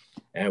year.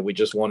 And we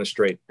just want a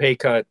straight pay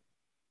cut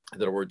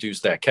that'll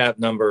reduce that cap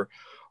number.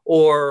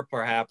 Or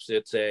perhaps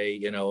it's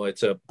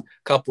it's a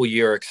couple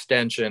year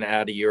extension,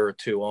 add a year or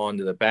two on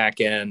to the back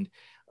end,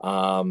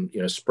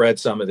 spread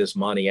some of this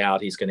money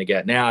out he's going to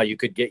get. Now you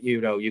could get,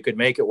 you could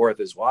make it worth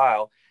his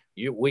while.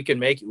 We can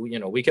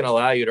we can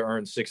allow you to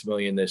earn $6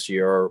 million this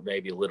year, or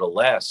maybe a little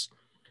less.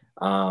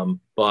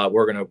 But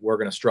we're going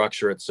to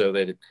structure it so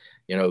that,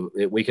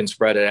 we can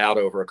spread it out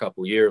over a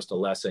couple of years to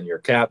lessen your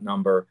cap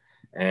number.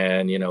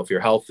 And, if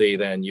you're healthy,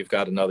 then you've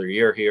got another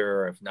year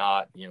here. If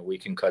not, we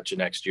can cut you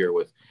next year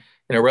with,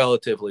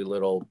 relatively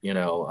little,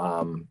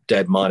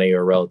 dead money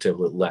or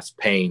relatively less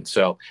pain.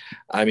 So,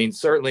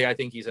 certainly I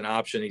think he's an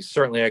option. He's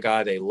certainly a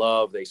guy they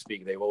love. They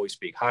always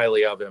speak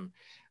highly of him.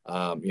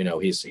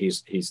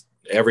 He's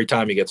every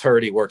time he gets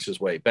hurt, he works his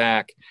way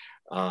back.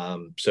 But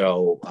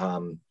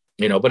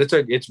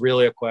it's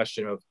really a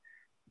question of,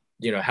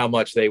 how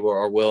much they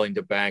are willing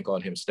to bank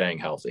on him staying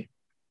healthy.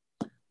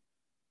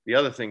 The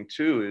other thing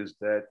too is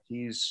that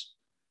he's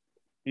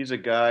a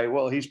guy,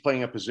 he's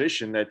playing a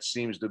position that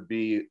seems to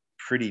be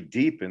pretty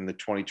deep in the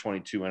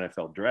 2022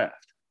 NFL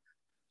draft.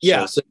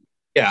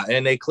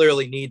 And they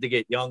clearly need to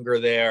get younger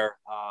there.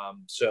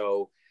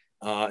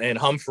 And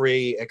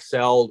Humphrey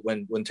excelled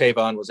when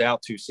Tavon was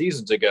out 2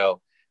 seasons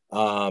ago,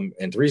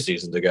 and 3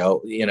 seasons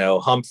ago.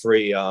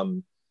 Humphrey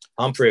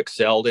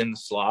excelled in the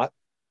slot.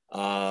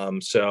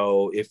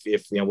 So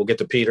if we'll get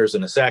to Peters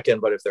in a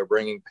second, but if they're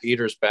bringing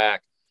Peters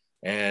back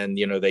and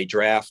they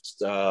draft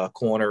a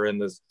corner in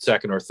the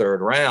second or third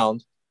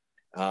round,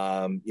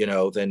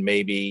 then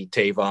maybe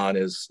Tavon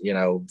is,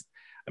 you're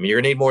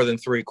gonna need more than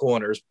 3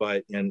 corners,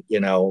 but, and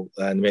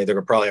maybe they're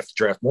gonna probably have to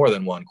draft more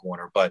than 1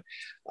 corner. But,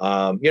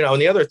 and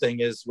the other thing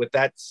is, with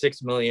that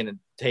 $6 million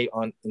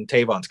in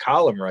Tavon's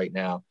column right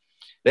now,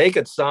 they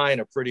could sign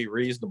a pretty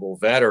reasonable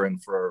veteran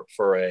for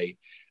a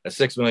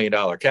 $6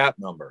 million cap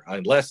number,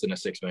 less than a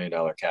 $6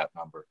 million cap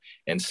number,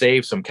 and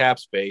save some cap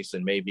space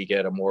and maybe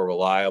get a more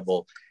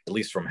reliable, at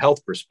least from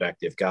health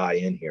perspective, guy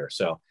in here.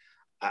 So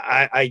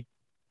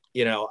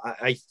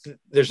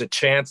there's a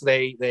chance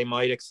they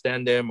might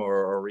extend him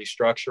or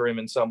restructure him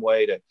in some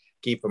way to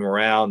keep him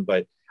around.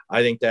 But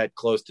I think that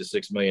close to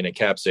 $6 million in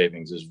cap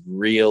savings is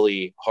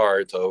really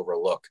hard to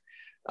overlook.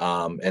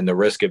 And the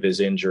risk of his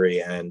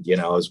injury and,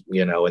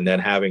 and then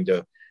having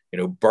to,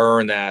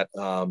 burn that,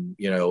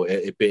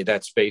 that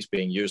space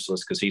being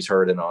useless because he's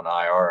hurt and on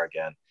IR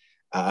again.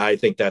 I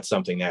think that's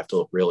something they have to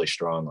look really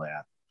strongly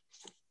at.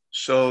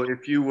 So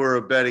if you were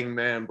a betting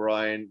man,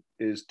 Brian,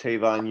 is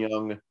Tavon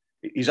Young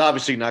he's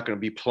obviously not going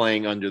to be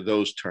playing under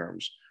those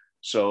terms.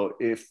 So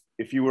if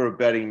you were a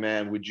betting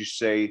man, would you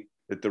say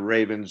that the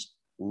Ravens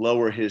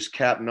lower his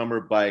cap number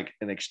by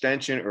an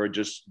extension or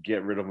just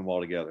get rid of him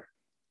altogether?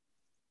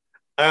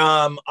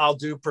 I'll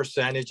do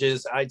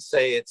percentages. I'd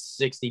say it's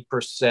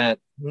 60%,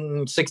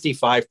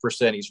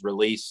 65% he's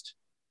released,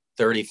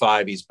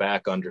 35 he's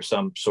back under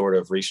some sort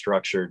of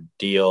restructured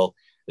deal,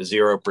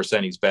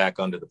 0% he's back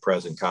under the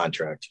present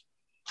contract.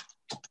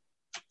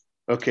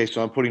 Okay,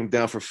 so I'm putting him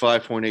down for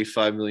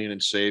 $5.85 million in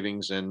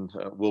savings, and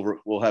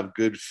we'll have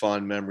good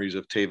fond memories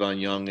of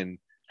Tavon Young and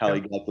how he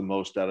got the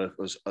most out of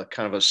a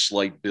kind of a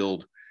slight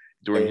build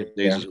during his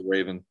days as a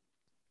Raven.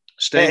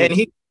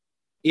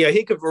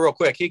 He could, real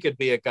quick, he could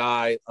be a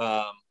guy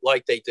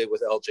like they did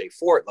with LJ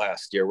Fort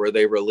last year, where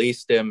they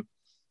released him,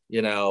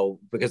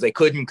 because they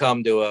couldn't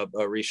come to a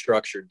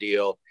restructured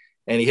deal,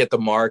 and he hit the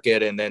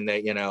market, and then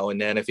and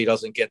then if he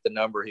doesn't get the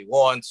number he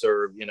wants,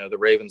 or the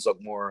Ravens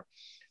look more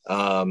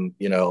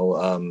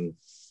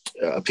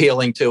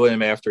appealing to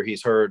him after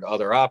he's heard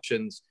other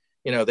options,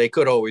 they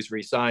could always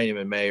re-sign him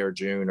in May or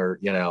June, or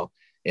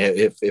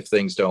if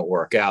things don't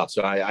work out.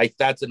 So I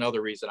that's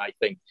another reason I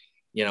think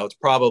it's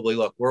probably,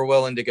 look, we're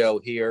willing to go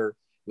here.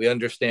 We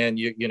understand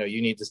you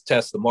need to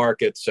test the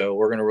market, so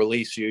we're going to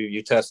release you.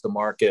 You test the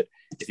market.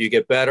 If you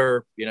get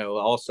better,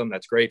 awesome,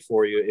 that's great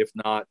for you. If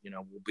not,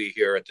 we'll be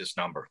here at this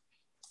number.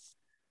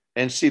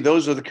 And see,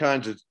 those are the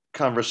kinds of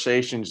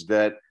conversations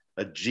that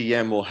a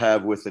GM will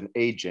have with an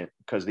agent,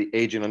 because the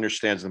agent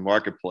understands the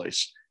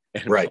marketplace,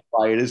 and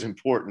why it is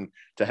important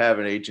to have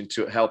an agent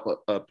to help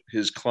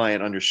his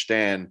client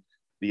understand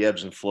the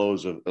ebbs and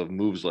flows of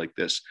moves like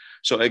this.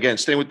 So again,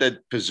 staying with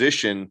that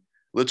position,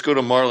 let's go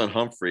to Marlon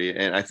Humphrey.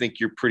 And I think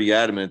you're pretty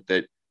adamant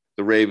that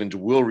the Ravens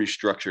will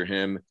restructure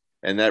him,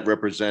 and that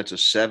represents a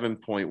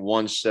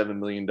 $7.17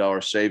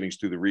 million savings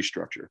through the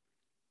restructure.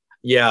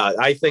 Yeah,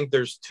 I think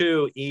there's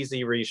two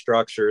easy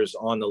restructures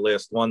on the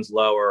list. One's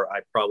lower. I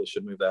probably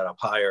should move that up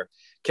higher.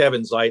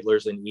 Kevin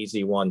Zeitler's an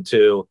easy one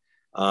too.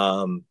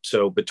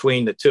 So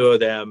between the two of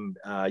them,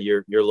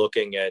 you're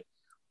looking at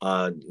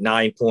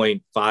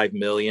 $9.5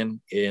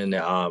 million in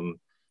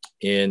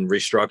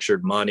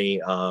restructured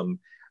money.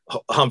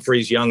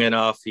 Humphrey's young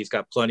enough; he's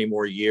got plenty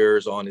more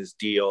years on his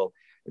deal.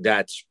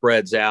 That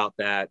spreads out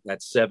that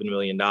 $7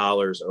 million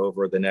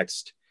over the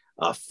next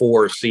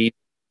 4 seasons.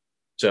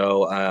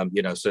 So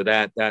so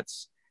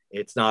that's,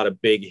 it's not a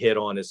big hit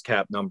on his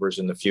cap numbers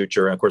in the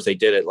future. And of course, they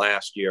did it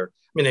last year.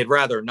 I mean, they'd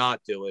rather not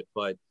do it,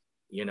 but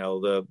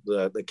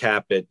the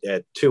cap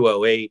at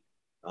 208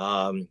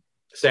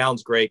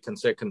 sounds great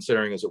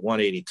considering it was at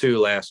 182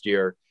 last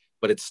year,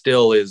 but it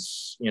still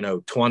is,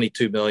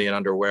 22 million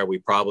under where we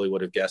probably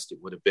would have guessed it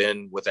would have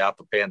been without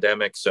the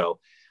pandemic. So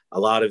a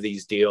lot of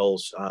these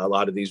deals, a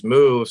lot of these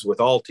moves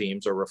with all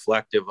teams are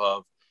reflective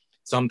of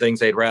some things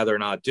they'd rather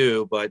not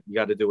do, but you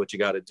got to do what you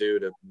got to do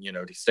to,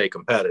 to stay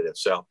competitive.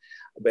 So,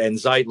 and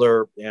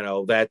Zeitler,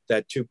 that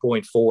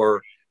 2.4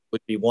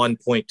 would be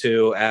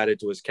 1.2 added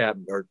to his cap,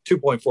 or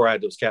 2.4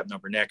 added to his cap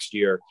number next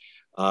year.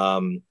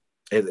 And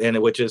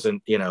which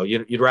isn't,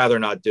 you'd rather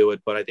not do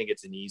it, but I think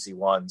it's an easy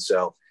one.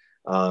 So,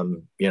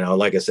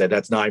 like I said,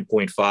 that's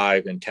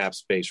 9.5 in cap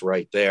space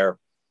right there.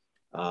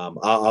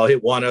 I'll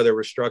hit one other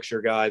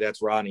restructure guy.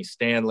 That's Ronnie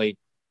Stanley.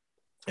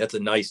 That's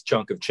a nice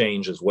chunk of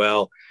change as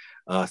well.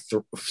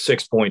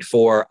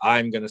 6.4.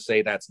 I'm going to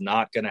say that's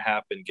not going to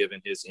happen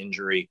given his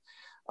injury.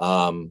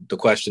 The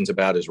questions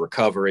about his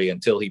recovery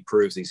until he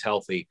proves he's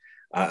healthy.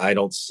 I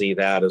don't see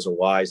that as a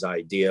wise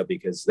idea,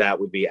 because that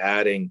would be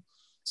adding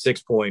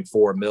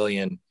 $6.4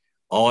 million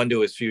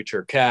onto his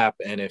future cap.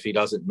 And if he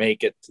doesn't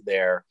make it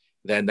there,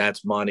 then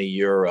that's money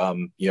you're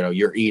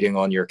eating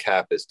on your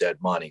cap as dead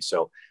money.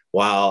 So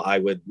while I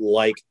would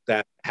like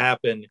that to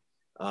happen,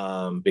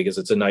 because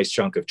it's a nice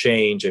chunk of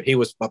change, if he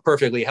was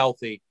perfectly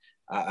healthy,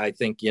 I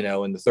think,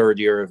 in the third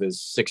year of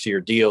his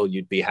 6-year deal,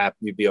 you'd be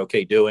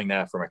okay doing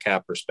that from a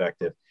cap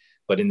perspective.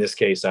 But in this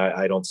case,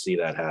 I don't see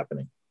that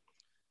happening.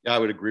 Yeah, I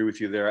would agree with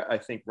you there. I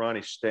think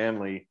Ronnie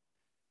Stanley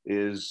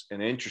is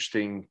an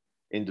interesting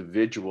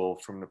individual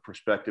from the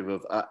perspective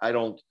of,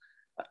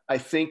 I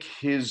think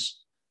his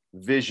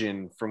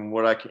vision, from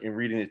what I can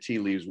reading the tea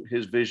leaves,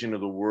 his vision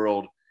of the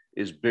world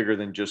is bigger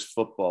than just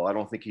football. I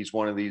don't think he's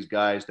one of these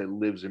guys that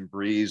lives and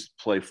breathes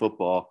play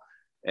football.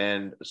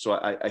 And so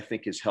I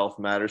think his health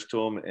matters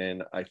to him.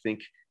 And I think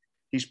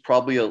he's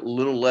probably a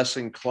little less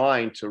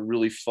inclined to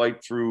really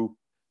fight through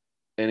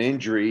an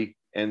injury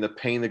and the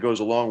pain that goes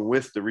along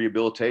with the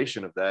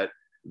rehabilitation of that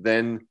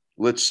than,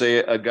 let's say,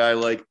 a guy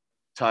like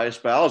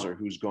Tyus Bowser,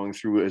 who's going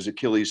through his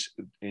Achilles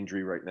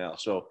injury right now.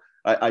 So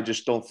I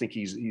just don't think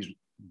he's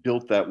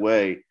built that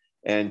way.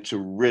 And to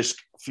risk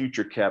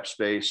future cap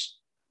space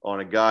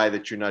on a guy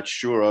that you're not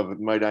sure of, it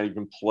might not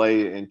even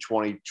play in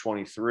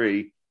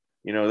 2023.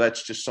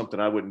 That's just something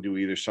I wouldn't do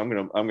either. So I'm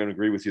going to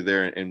agree with you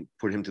there and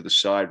put him to the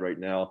side right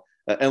now,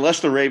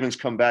 unless the Ravens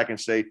come back and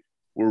say,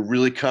 we're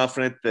really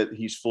confident that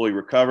he's fully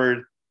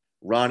recovered.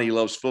 Ronnie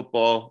loves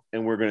football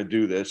and we're going to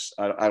do this.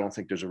 I don't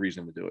think there's a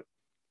reason to do it.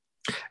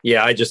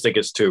 Yeah, I just think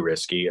it's too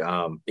risky.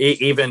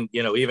 Even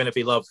if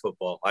he loved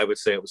football, I would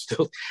say it was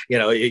still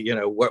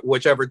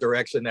whichever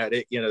direction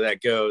that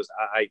goes.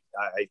 I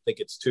think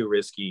it's too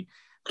risky,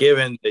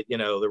 given that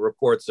the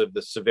reports of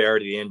the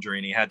severity of the injury,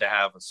 and he had to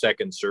have a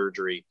second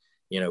surgery,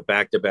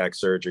 back-to-back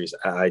surgeries.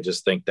 I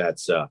just think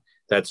that's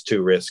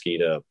too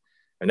risky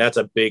and that's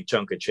a big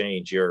chunk of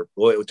change.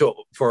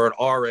 For an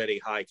already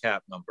high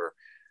cap number,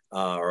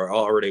 or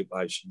already,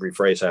 I should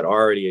rephrase that,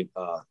 already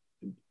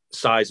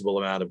sizable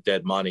amount of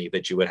dead money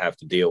that you would have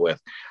to deal with.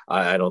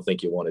 I don't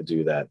think you want to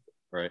do that.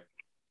 Right.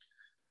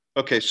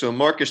 Okay, so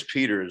Marcus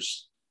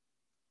Peters,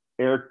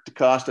 Eric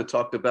DeCosta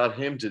talked about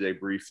him today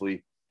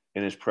briefly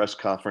in his press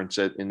conference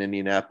in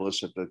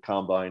Indianapolis at the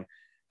Combine.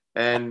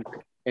 And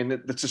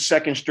it's the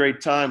second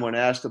straight time when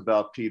asked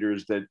about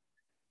Peters that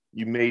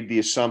you made the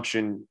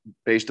assumption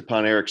based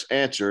upon Eric's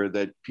answer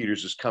that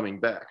Peters is coming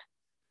back.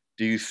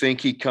 Do you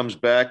think he comes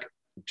back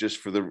just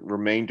for the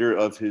remainder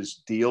of his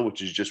deal,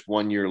 which is just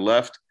 1 year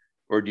left?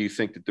 Or do you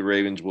think that the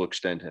Ravens will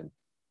extend him?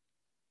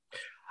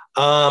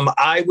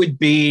 I would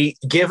be,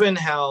 given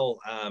how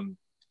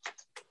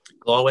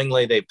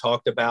glowingly they've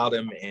talked about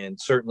him, and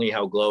certainly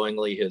how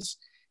glowingly his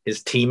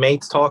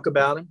teammates talk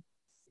about him.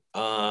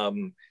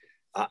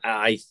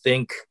 I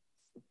think,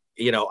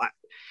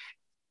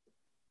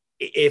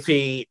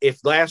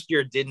 if last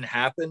year didn't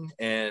happen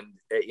and,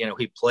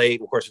 he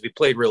played, of course, if he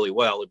played really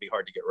well, it'd be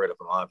hard to get rid of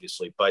him,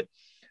 obviously. But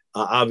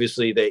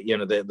obviously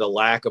the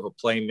lack of a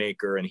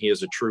playmaker, and he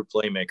is a true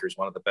playmaker, is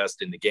one of the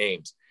best in the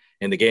game.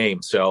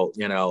 So,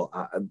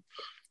 the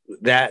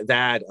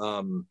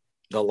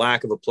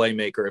lack of a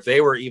playmaker, if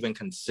they were even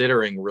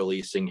considering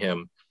releasing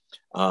him,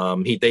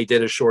 they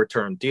did a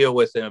short-term deal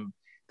with him.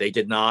 They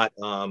did not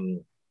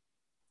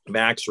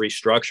max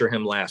restructure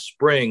him last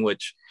spring,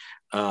 which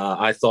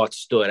I thought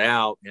stood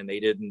out. And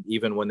they didn't,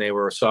 even when they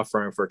were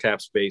suffering for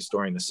cap space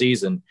during the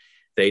season,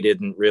 they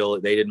didn't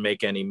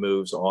make any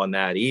moves on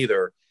that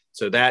either.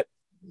 So that,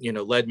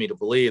 led me to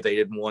believe they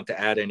didn't want to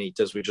add any,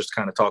 as we just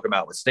kind of talk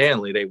about with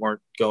Stanley, they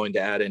weren't going to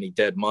add any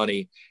dead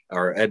money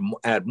or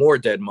add more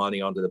dead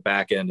money onto the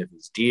back end of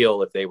his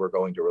deal if they were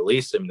going to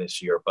release him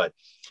this year. But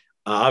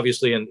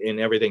obviously in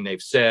everything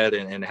they've said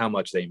and how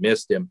much they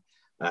missed him,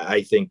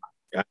 I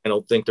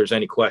don't think there's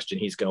any question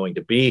he's going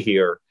to be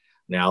here.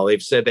 Now,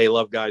 they've said they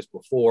love guys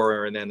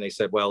before, and then they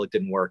said, well, it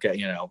didn't work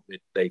out.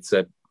 They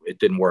said it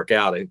didn't work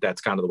out. I think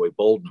that's kind of the way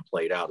Bolden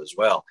played out as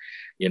well.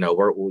 We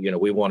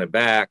want it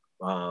back,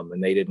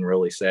 and they didn't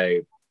really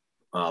say,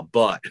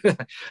 but,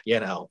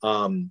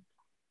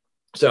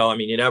 so, I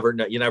mean, you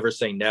never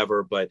say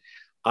never, but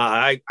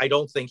I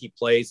don't think he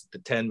plays the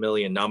 10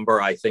 million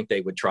number. I think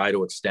they would try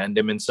to extend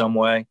him in some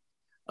way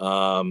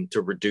to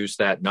reduce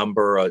that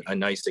number. A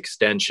nice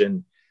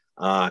extension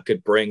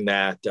could bring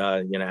that,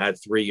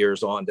 add 3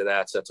 years on to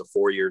that. So that's a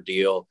 4-year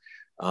deal,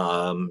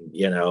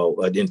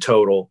 in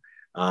total.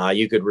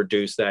 You could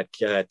reduce that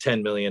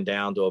 10 million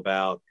down to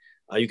about,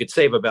 you could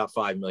save about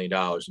 $5 million,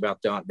 down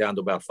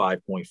to about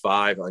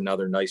 5.5,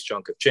 another nice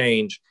chunk of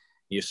change.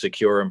 You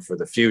secure him for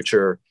the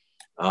future.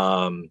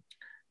 And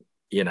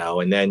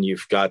then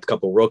you've got a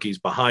couple rookies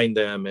behind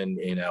them and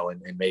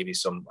maybe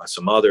some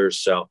others.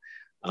 So,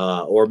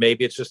 or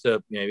maybe it's just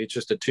a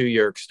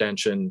 2-year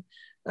extension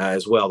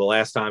as well. The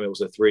last time it was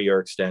a 3-year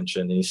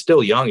extension, and he's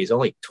still young. He's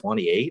only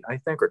 28, I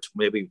think, or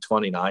maybe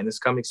 29 this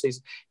coming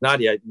season. Not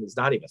yet. He's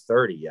not even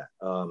 30 yet.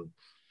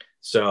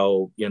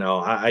 So,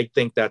 I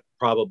think that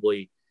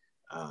probably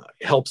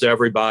helps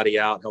everybody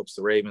out, helps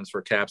the Ravens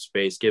for cap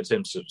space, gives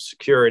him some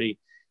security.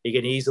 He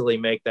can easily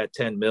make that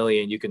 10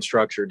 million. You can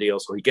structure a deal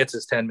so he gets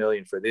his 10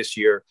 million for this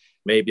year,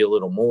 maybe a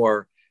little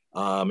more,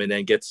 and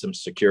then gets some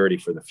security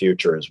for the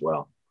future as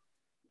well.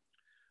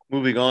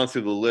 Moving on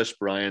through the list,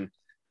 Brian,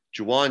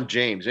 Juwan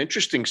James,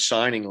 interesting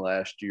signing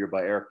last year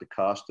by Eric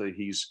DeCosta.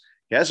 He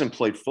hasn't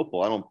played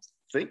football, I don't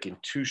think, in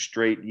 2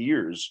 straight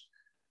years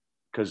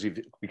because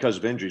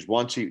of injuries.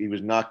 Once he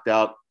was knocked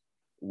out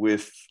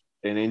with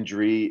an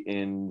injury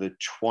in the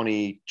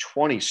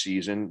 2020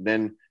 season.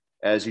 Then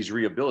as he's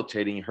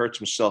rehabilitating, he hurts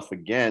himself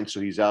again. So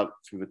he's out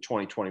through the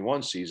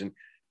 2021 season.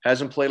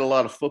 Hasn't played a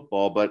lot of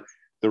football, but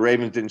the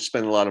Ravens didn't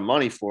spend a lot of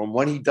money for him.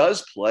 When he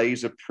does play,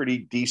 he's a pretty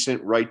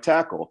decent right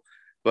tackle.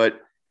 But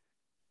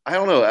I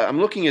don't know. I'm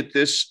looking at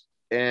this,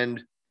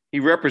 and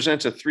he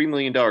represents a $3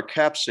 million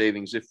cap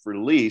savings if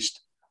released.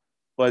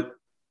 But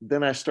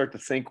then I start to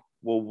think,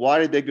 well, why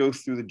did they go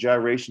through the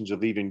gyrations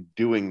of even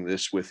doing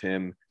this with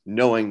him,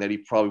 knowing that he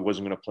probably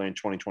wasn't going to play in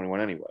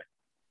 2021 anyway?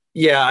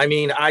 Yeah, I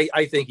mean,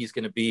 I think he's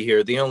going to be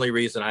here. The only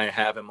reason I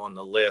have him on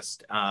the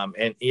list,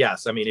 and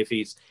yes, I mean, if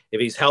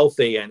he's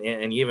healthy, and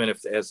even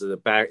if he's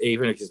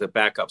the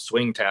backup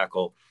swing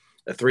tackle,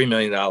 a $3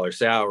 million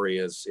salary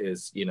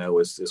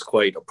is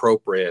quite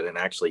appropriate and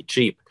actually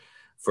cheap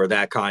for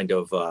that kind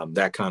of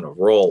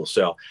role.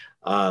 So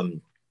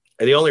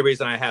the only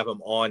reason I have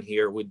him on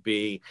here would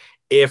be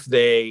if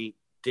they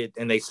did,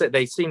 and they said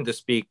they seem to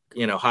speak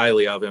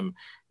highly of him.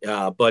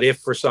 But if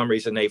for some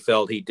reason they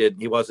felt he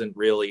wasn't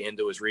really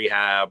into his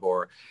rehab,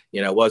 or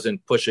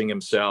wasn't pushing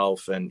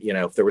himself, and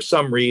if there was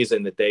some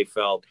reason that they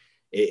felt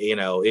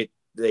it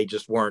they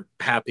just weren't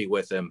happy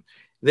with him.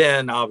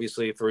 Then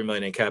obviously $3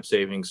 million in cap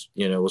savings,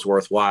 was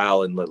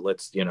worthwhile, and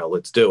let's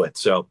do it.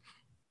 So,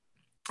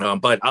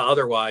 but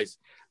otherwise,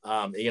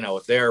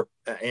 if they're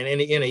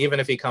and even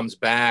if he comes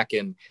back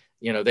and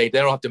they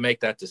don't have to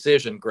make that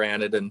decision,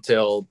 granted,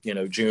 until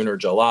June or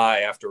July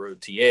after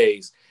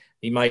OTAs.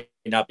 He might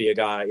not be a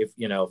guy if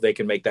they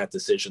can make that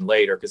decision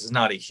later, because it's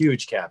not a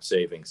huge cap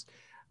savings.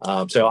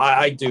 So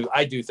I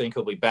do think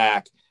he'll be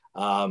back.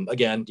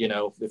 Again,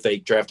 if they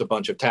draft a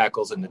bunch of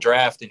tackles in the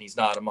draft and he's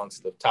not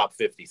amongst the top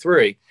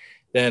 53,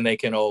 then they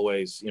can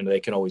always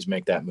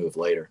make that move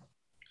later.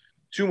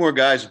 Two more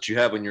guys that you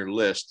have on your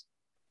list,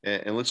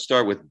 and let's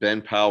start with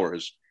Ben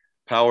Powers.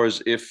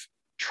 Powers, if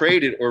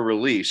traded or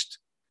released,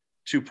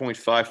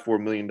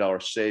 $2.54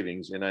 million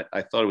savings. And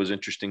I thought it was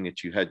interesting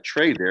that you had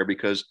trade there,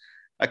 because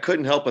I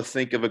couldn't help but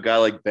think of a guy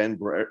like Ben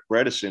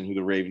Bredesen, who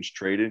the Ravens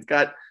traded,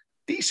 got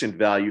decent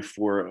value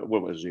for,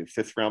 what was he, a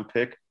 5th-round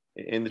pick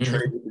in the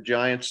trade with the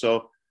Giants.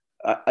 So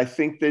I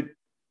think that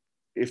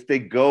if they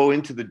go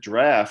into the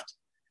draft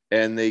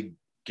and they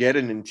get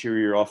an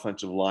interior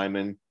offensive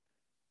lineman,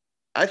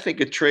 I think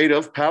a trade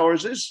of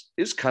Powers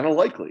is kind of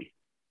likely.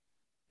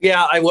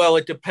 Yeah, well,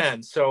 it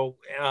depends. So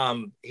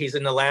he's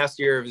in the last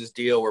year of his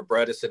deal, where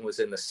Bredesen was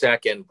in the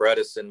second.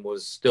 Bredesen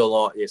is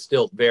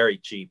still very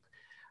cheap.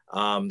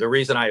 The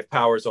reason I have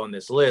Powers on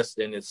this list,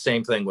 and it's the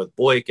same thing with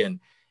Boykin,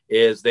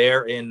 is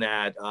they're in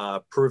that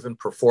proven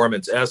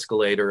performance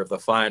escalator of the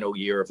final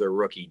year of their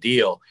rookie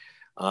deal.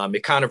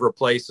 It kind of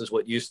replaces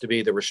what used to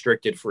be the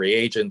restricted free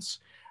agents.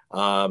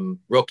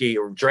 Rookie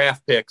or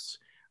draft picks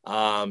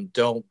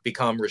don't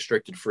become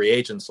restricted free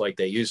agents like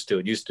they used to.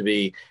 It used to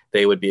be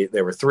they were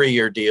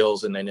 3-year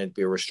deals, and then it'd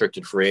be a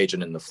restricted free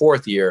agent in the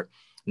 4th year.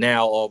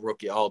 Now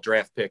all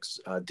draft picks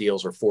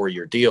deals are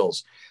 4-year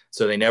deals.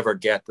 So they never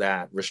get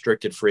that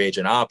restricted free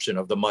agent option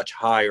of the much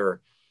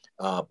higher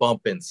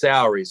bump in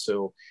salary.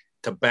 So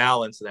to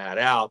balance that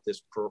out,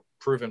 this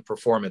proven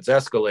performance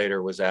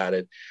escalator was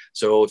added.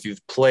 So if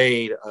you've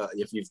played,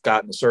 if you've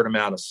gotten a certain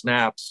amount of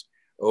snaps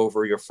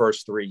over your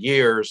first 3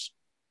 years,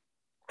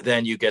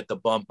 then you get the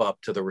bump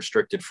up to the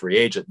restricted free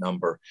agent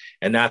number.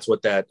 And that's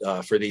what that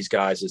for these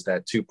guys is,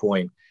 that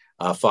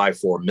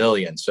 $2.54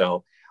 million.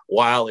 So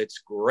while it's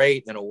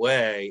great in a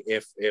way,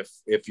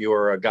 if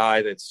you're a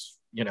guy that's,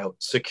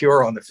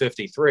 secure on the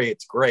 53,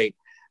 it's great.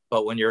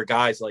 But when you're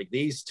guys like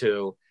these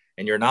two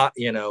and you're not,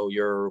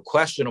 you're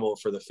questionable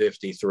for the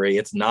 53,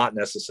 it's not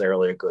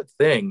necessarily a good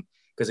thing,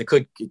 because it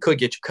could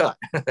get you cut,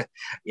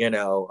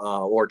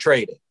 or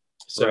traded.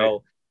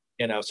 So,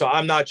 right. So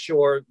I'm not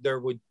sure there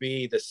would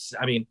be this.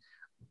 I mean,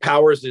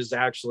 Powers is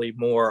actually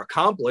more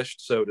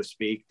accomplished, so to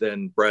speak,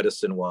 than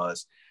Bredesen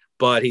was,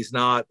 but he's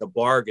not the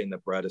bargain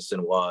that Bredesen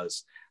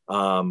was.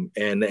 And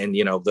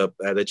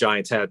the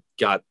Giants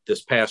got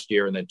this past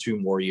year and then 2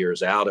 more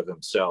years out of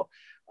him. So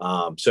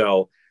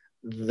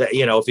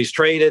if he's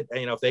traded,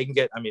 if they can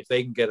get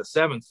a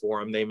 7th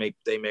for him, they may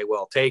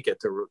well take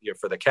it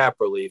for the cap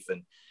relief,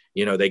 and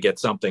they get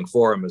something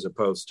for him as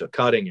opposed to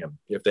cutting him.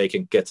 If they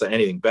can get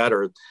anything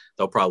better,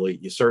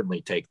 you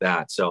certainly take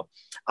that. So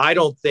I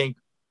don't think,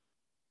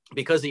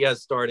 because he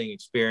has starting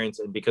experience,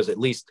 and because at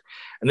least,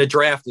 and the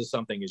draft is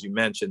something, as you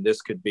mentioned, this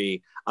could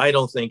be, I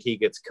don't think he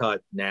gets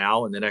cut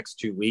now in the next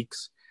 2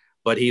 weeks,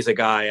 but he's a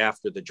guy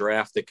after the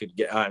draft that could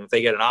get, if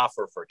they get an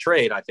offer for a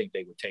trade, I think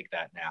they would take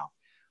that now.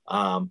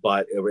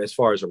 But as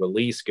far as a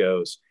release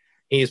goes,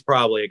 he's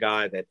probably a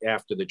guy that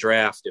after the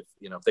draft, if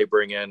they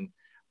bring in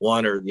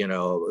one or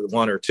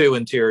two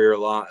interior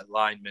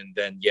linemen,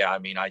 then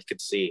I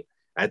could see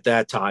at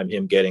that time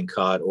him getting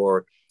cut,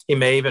 or he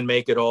may even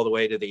make it all the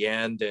way to the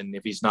end. And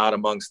if he's not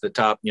amongst the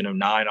top,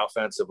 9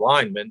 offensive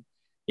linemen,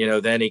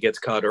 then he gets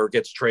cut or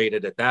gets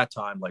traded at that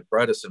time, like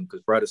Bredesen,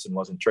 because Bredesen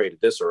wasn't traded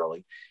this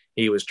early.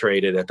 He was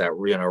traded at that,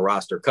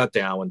 roster cut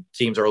down when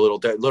teams are a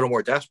little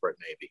more desperate,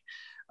 maybe.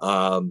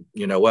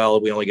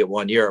 We only get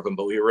 1 year of him,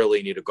 but we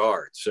really need a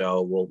guard.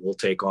 So we'll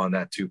take on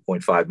that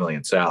 $2.5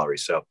 million salary.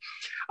 So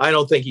I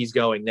don't think he's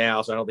going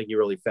now. So I don't think he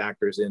really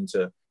factors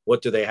into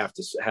what do they have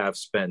to have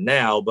spent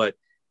now, but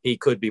he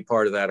could be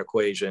part of that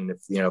equation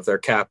if their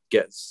cap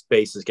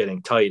space is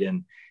getting tight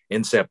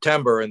in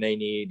September and they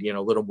need, a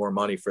little more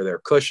money for their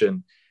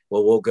cushion.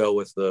 Well, we'll go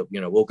with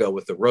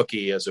the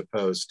rookie as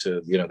opposed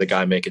to, the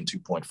guy making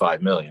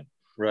 $2.5 million.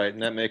 Right.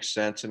 And that makes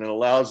sense. And it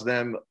allows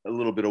them a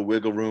little bit of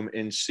wiggle room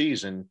in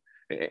season.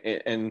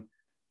 And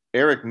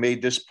Eric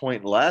made this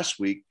point last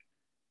week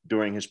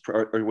during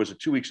or was it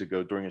 2 weeks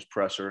ago during his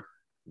presser,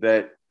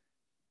 that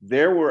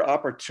there were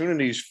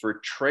opportunities for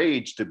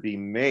trades to be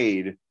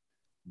made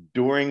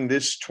during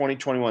this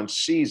 2021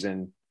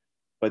 season,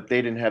 but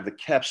they didn't have the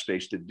cap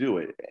space to do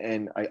it.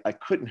 And I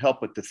couldn't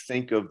help but to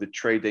think of the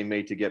trade they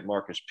made to get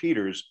Marcus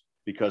Peters,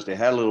 because they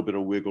had a little bit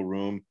of wiggle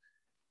room.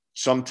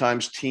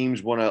 Sometimes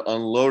teams want to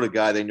unload a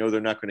guy they know they're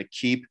not going to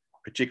keep,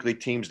 particularly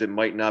teams that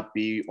might not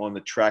be on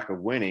the track of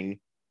winning.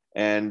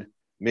 And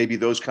maybe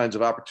those kinds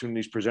of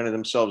opportunities presented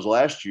themselves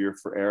last year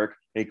for Eric,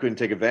 and he couldn't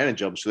take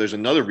advantage of them. So there's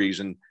another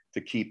reason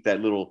to keep that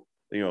little,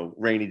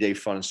 rainy day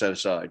fund set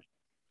aside.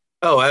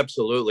 Oh,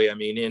 absolutely. I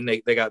mean, and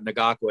they got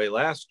Ngakwe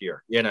last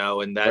year,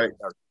 Right.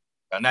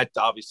 and that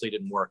obviously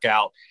didn't work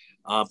out.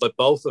 But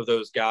both of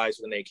those guys,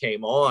 when they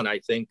came on, I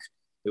think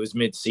it was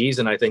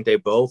mid-season. I think they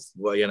both,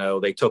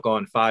 well, they took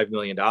on $5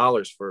 million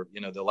for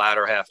the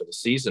latter half of the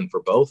season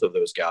for both of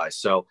those guys.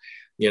 So,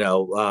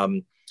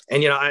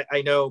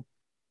 I know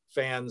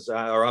fans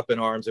are up in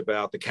arms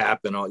about the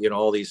cap and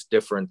all these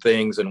different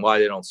things and why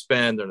they don't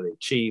spend and are they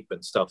cheap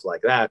and stuff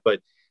like that.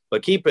 But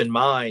keep in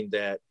mind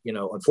that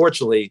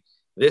unfortunately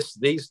this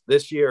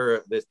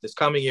year, this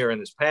coming year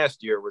and this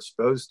past year were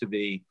supposed to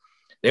be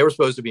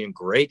in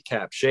great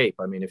cap shape.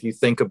 I mean, if you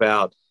think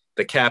about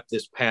the cap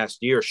this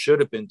past year, should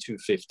have been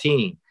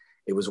 215.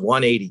 It was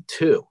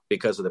 182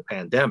 because of the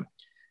pandemic.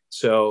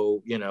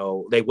 So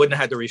they wouldn't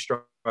have had to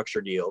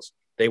restructure deals.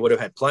 They would have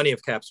had plenty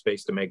of cap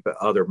space to make the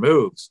other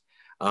moves.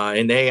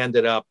 And they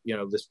ended up,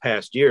 this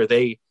past year,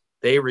 they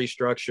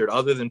restructured.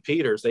 Other than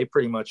Peters, they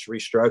pretty much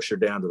restructured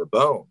down to the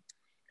bone.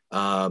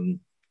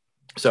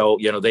 So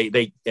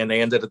they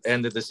ended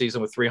the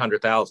season with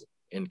 300,000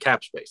 in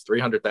cap space,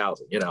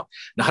 300,000.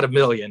 Not a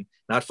million,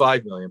 not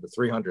 5 million, but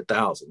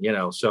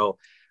 300,000. So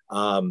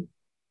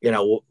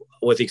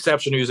with the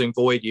exception of using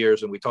void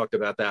years, and we talked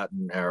about that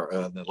in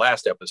the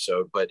last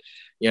episode, but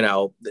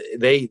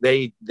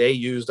they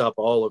used up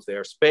all of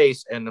their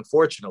space, and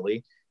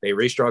unfortunately, they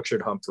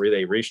restructured Humphrey,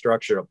 they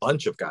restructured a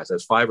bunch of guys.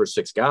 That's 5 or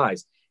 6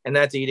 guys, and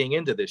that's eating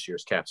into this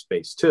year's cap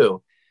space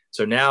too.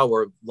 So now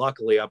we're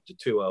luckily up to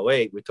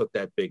 208. We took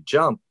that big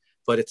jump,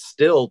 but it's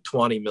still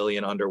 20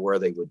 million under where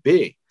they would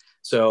be.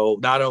 So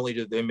not only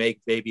do they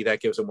make, maybe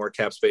that gives them more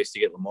cap space to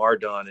get Lamar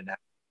done and have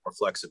more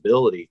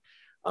flexibility,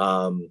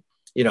 but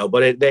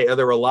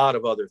there are a lot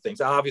of other things.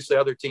 Obviously,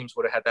 other teams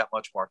would have had that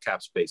much more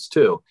cap space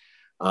too.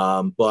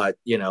 But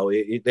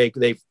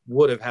they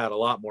would have had a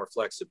lot more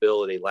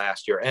flexibility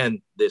last year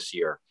and this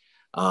year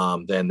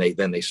than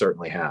they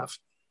certainly have.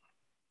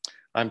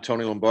 I'm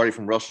Tony Lombardi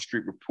from Russell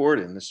Street Report,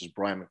 and this is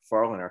Brian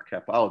McFarland, our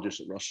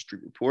capologist at Russell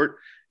Street Report,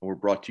 and we're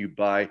brought to you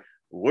by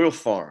Royal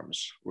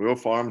Farms. Royal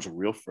Farms,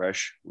 real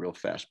fresh, real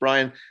fast.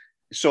 Brian,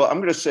 so I'm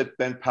going to set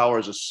Ben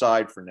Powers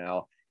aside for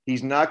now.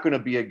 He's not going to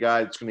be a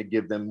guy that's going to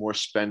give them more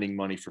spending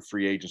money for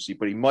free agency,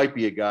 but he might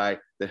be a guy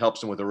that helps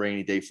them with a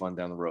rainy day fund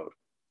down the road.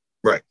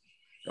 Right.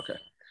 Okay.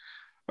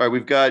 All right.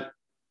 We've got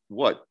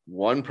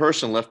one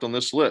person left on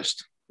this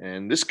list.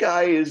 And this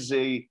guy is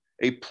a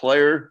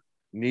player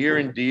near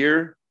and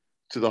dear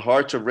to the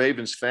hearts of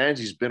Ravens fans.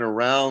 He's been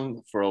around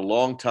for a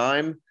long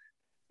time.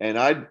 And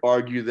I'd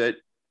argue that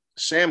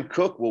Sam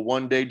Cooke will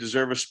one day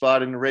deserve a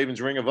spot in the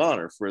Ravens Ring of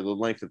Honor for the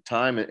length of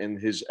time and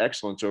his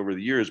excellence over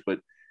the years.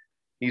 But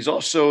he's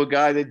also a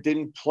guy that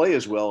didn't play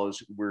as well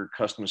as we're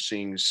accustomed to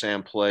seeing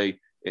Sam play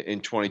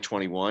in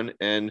 2021.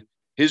 And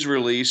his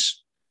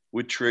release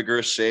would trigger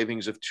a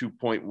savings of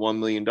 $2.1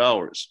 million.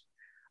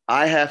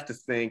 I have to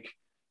think,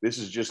 this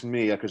is just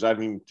me because I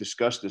haven't even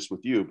discussed this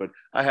with you, but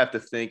I have to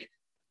think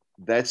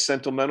that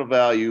sentimental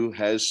value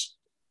has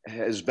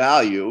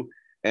value.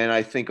 And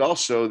I think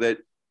also that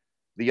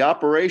the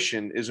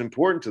operation is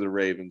important to the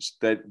Ravens,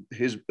 that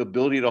his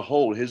ability to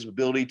hold, his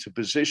ability to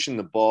position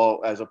the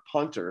ball as a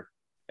punter,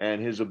 and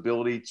his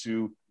ability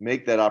to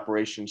make that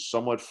operation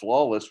somewhat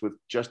flawless with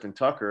Justin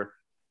Tucker.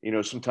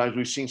 Sometimes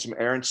we've seen some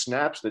errant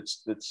snaps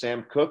that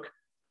Sam Cooke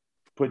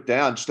put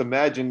down. Just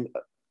imagine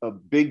a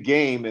big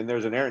game and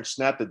there's an errant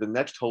snap that the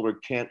next holder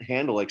can't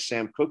handle like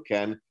Sam Cooke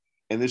can,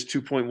 and this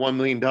 $2.1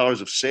 million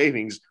of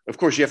savings. Of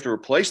course, you have to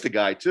replace the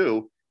guy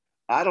too.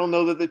 I don't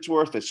know that it's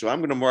worth it. So I'm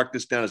going to mark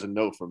this down as a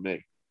no for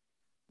me.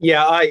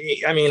 Yeah,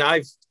 I mean,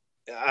 I've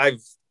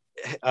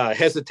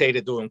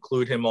hesitated to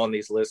include him on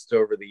these lists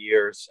over the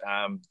years.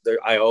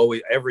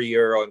 Every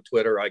year on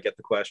Twitter, I get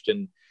the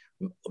question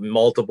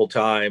multiple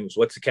times,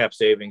 what's the cap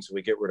savings if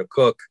we get rid of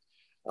Cooke?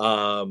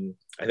 I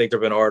think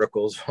there've been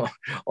articles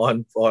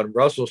on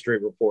Russell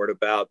Street Report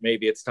about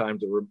maybe it's time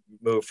to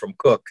remove from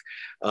Cooke.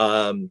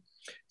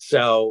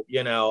 So,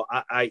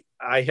 I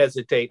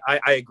hesitate.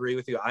 I agree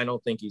with you. I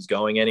don't think he's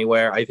going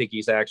anywhere. I think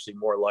he's actually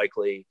more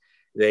likely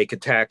they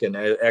could tack an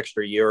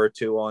extra year or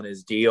two on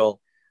his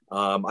deal.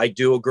 I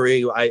do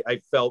agree.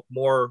 I felt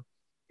more,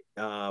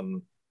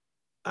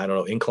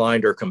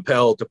 inclined or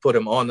compelled to put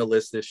him on the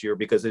list this year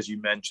because, as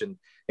you mentioned,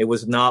 it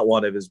was not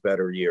one of his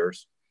better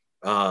years.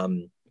 But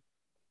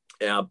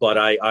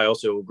I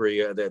also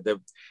agree that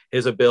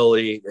his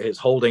ability, his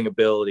holding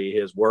ability,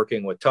 his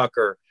working with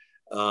Tucker,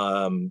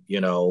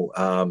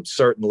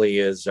 certainly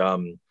is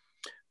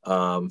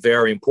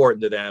very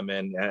important to them.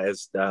 And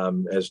as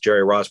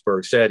Jerry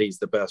Rosburg said, he's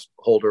the best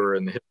holder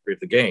in the history of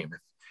the game.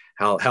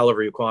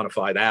 However you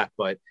quantify that,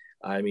 but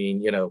I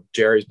mean,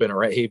 Jerry's been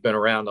around. He's been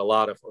around a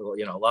lot of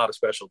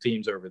special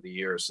teams over the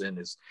years in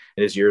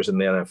his years in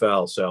the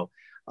NFL. So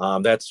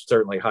that's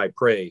certainly high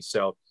praise.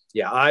 So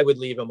yeah, I would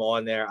leave him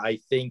on there. I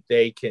think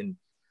they can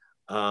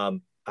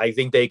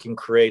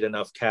create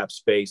enough cap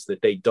space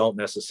that they don't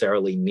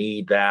necessarily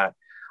need that.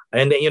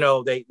 And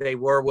they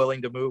were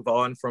willing to move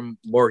on from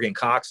Morgan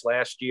Cox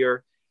last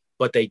year,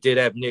 but they did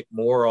have Nick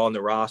Moore on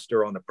the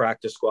roster on the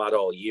practice squad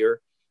all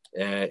year.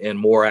 And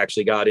Moore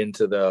actually got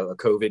into the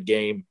COVID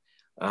game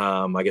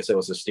I guess it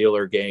was a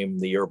Steeler game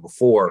the year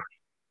before.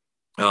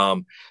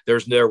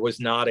 There was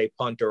not a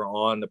punter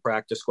on the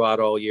practice squad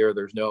all year.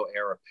 There's no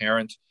heir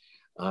apparent.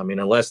 I mean,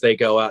 unless they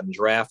go out and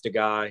draft a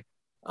guy,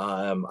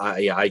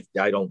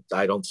 I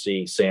don't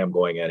see Sam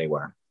going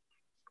anywhere.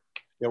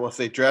 Yeah, well, if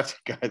they draft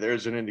a guy,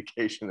 there's an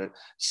indication that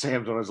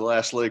Sam's on his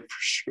last leg for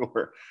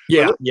sure.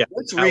 Yeah.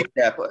 Let's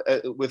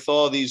recap with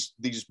all these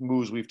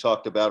moves we've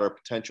talked about, our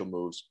potential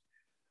moves.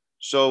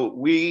 So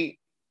we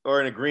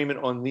are in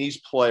agreement on these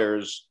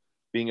players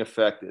being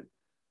affected: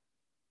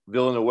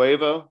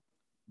 Villanueva,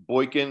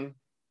 Boykin,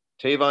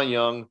 Tavon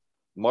Young,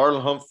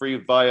 Marlon Humphrey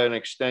via an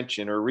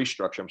extension or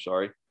restructure. I'm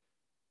sorry.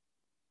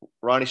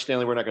 Ronnie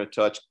Stanley, we're not going to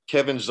touch.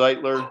 Kevin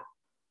Zeitler,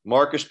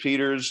 Marcus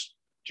Peters,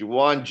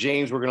 Juwan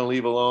James, we're going to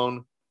leave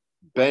alone.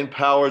 Ben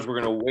Powers, we're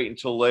going to wait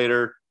until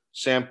later.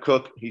 Sam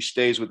Cook, he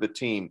stays with the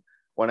team.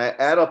 When I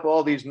add up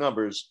all these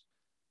numbers,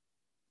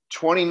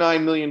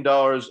 $29 million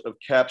of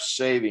cap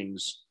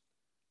savings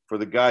for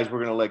the guys we're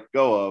going to let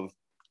go of.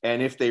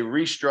 And if they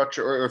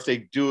restructure or if they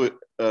do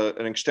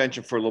an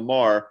extension for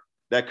Lamar,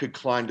 that could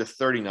climb to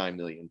 $39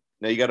 million.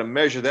 Now you got to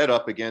measure that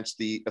up against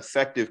the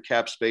effective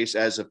cap space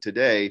as of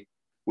today,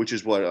 which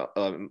is what,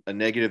 a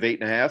negative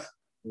 8.5.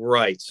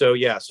 Right. So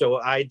yeah. So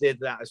I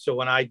did that. So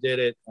when I did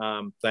it,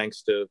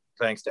 thanks to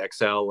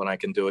Excel, when I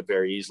can do it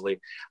very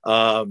easily.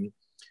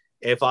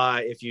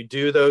 If you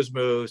do those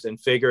moves and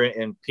figure it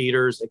in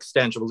Peters'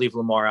 extension, we'll leave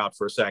Lamar out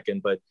for a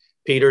second, but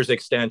Peters'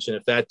 extension,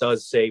 if that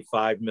does save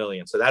 $5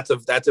 million, so that's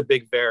a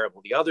big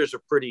variable. The others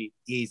are pretty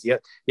easy.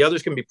 The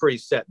others can be pretty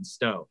set in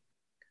stone.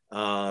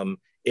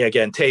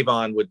 Again,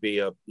 Tavon would be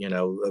a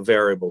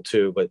variable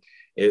too, but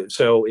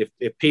so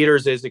if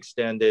Peters is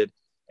extended,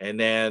 and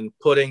then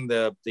putting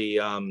the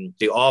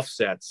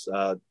offsets,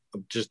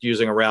 just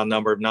using a round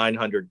number of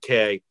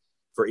 $900K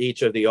for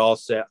each of the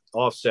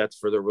offsets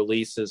for the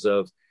releases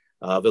of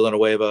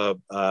Villanueva,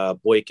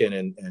 Boykin,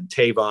 and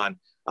Tavon,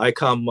 I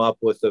come up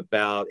with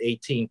about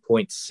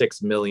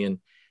 $18.6 million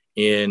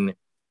in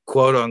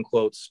quote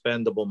unquote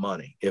spendable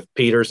money. If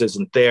Peters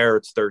isn't there,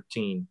 it's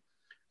 13.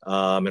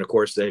 And of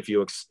course, if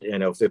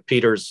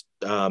Peters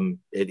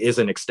it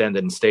isn't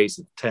extended and stays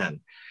at 10.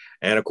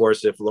 And of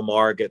course, if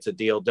Lamar gets a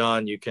deal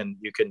done, you can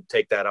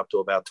take that up to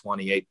about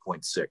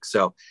 28.6.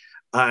 So,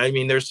 I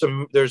mean, there's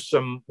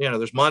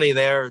money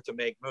there to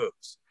make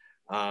moves.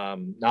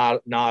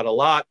 Not a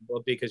lot,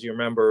 because you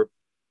remember,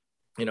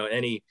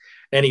 any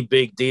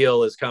big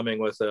deal is coming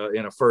with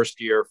a first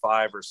year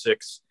 $5 or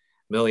 $6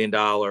 million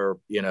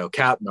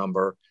cap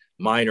number.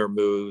 Minor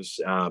moves,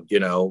 2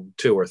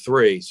 or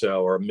 3,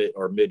 or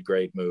mid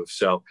grade moves.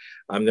 So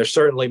there's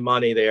certainly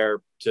money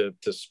there to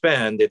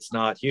spend. It's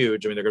not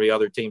huge. I mean, there are going to be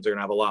other teams that are going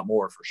to have a lot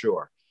more for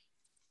sure.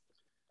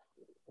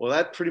 Well,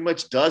 that pretty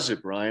much does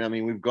it, Brian. I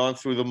mean, we've gone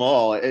through them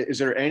all. Is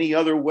there any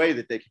other way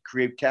that they could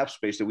create cap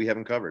space that we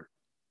haven't covered?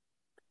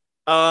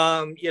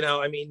 I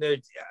mean,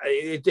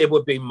 it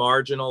would be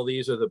marginal.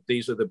 These are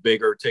the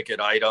bigger ticket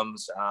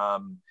items.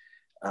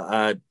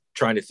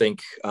 Trying to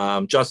think,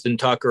 Justin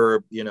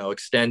Tucker,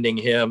 extending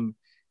him,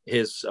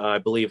 I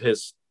believe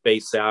his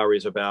base salary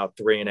is about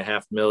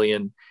 $3.5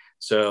 million.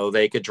 So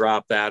they could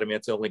drop that. I mean,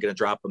 it's only going to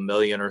drop $1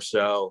 million or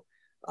so.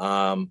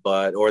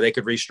 Or they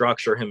could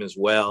restructure him as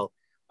well,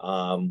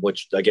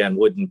 which again,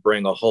 wouldn't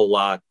bring a whole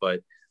lot,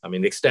 but I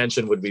mean, the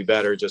extension would be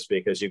better just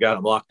because you got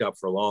him locked up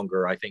for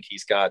longer. I think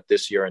he's got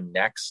this year and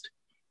next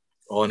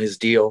on his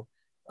deal.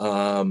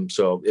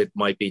 So it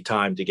might be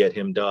time to get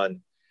him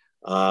done.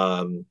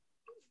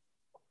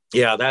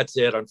 Yeah, that's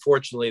it.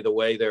 Unfortunately, the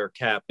way their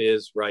cap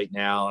is right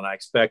now, and I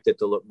expect it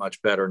to look much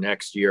better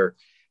next year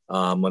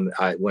when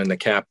the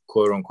cap,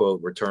 quote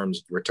unquote,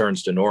 returns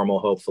to normal,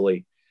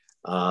 hopefully.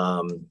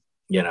 But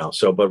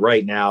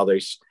right now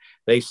they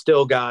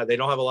don't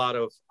have a lot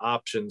of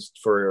options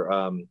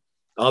for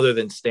other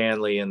than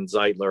Stanley and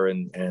Zeitler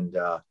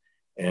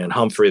and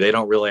Humphrey. They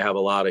don't really have a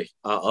lot of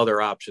other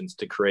options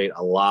to create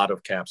a lot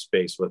of cap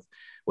space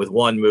with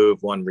one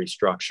move, one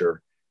restructure.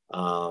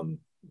 And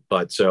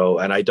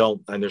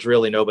there's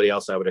really nobody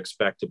else I would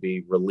expect to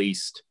be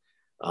released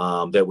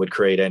that would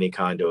create any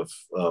kind of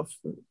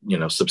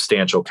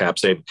substantial cap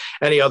save.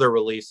 Any other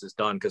release is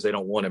done because they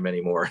don't want him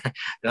anymore,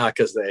 not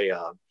because they,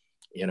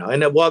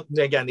 And then,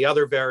 again, the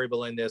other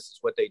variable in this is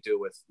what they do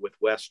with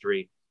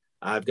Westry.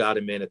 I've got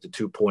him in at the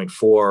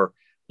 2.4.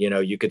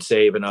 You could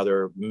save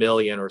another $1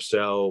 million or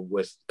so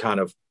with kind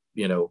of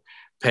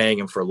paying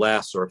him for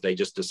less, or if they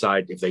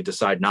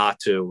decide not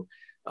to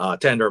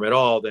tender him at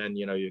all, then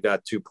you've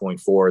got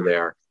 2.4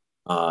 there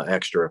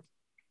extra.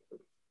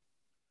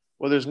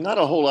 Well, there's not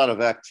a whole lot of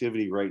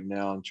activity right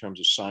now in terms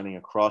of signing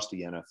across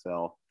the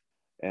NFL,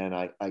 and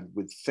I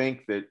would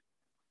think that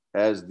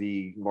as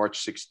the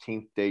March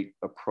 16th date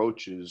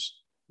approaches,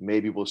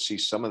 maybe we'll see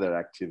some of that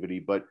activity.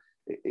 But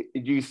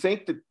do you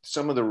think that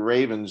some of the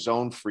Ravens'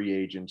 own free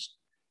agents,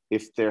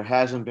 if there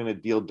hasn't been a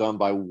deal done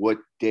by what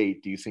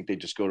date, do you think they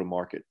just go to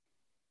market?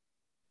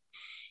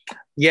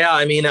 Yeah,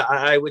 I mean,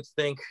 I would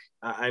think.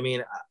 I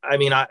mean,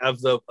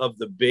 of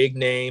the big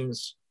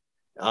names,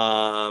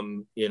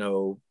 Ricard,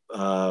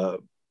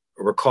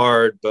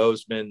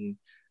 Bozeman,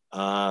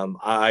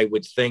 I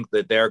would think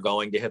that they're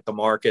going to hit the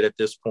market at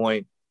this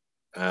point.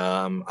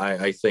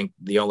 I think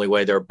the only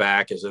way they're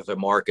back is if the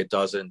market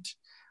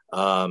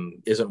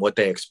isn't what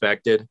they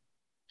expected.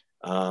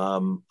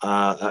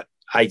 I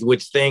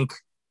would think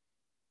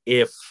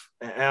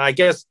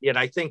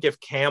I think if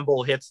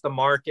Campbell hits the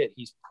market,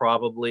 he's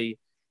probably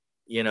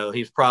in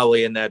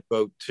that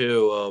boat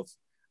too.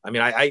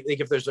 I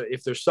think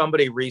if there's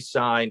somebody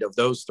re-signed of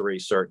those three,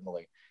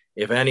 certainly,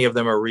 if any of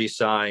them are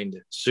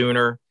re-signed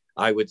sooner,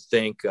 I would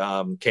think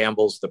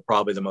Campbell's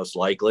probably the most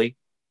likely,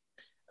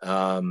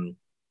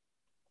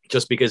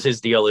 just because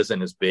his deal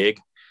isn't as big.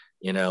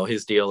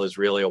 His deal is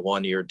really a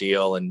 1-year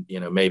deal, and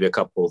maybe a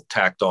couple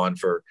tacked on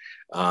for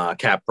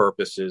cap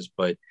purposes,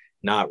 but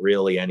not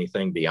really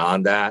anything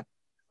beyond that.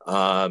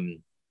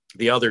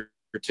 The other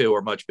two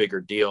are much bigger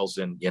deals,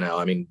 and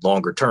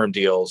longer term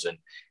deals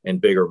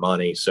and bigger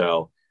money.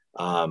 So,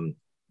 and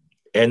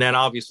then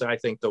obviously I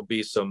think there'll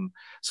be some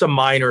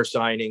minor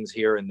signings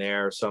here and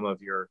there. Some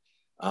of your,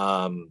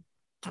 I'm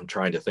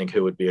trying to think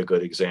who would be a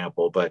good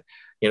example, but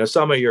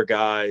some of your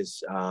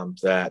guys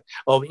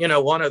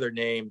one other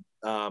name,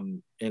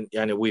 and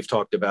I know we've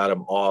talked about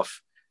him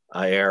off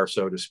air,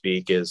 so to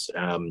speak, is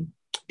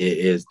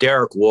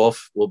Derek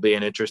Wolfe will be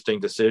an interesting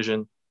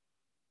decision.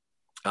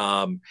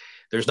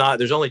 There's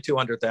only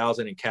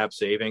 200,000 in cap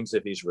savings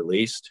if he's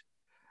released.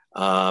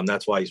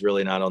 That's why he's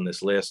really not on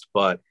this list,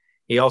 but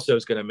he also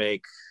is going to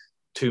make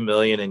 $2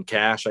 million in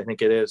cash, I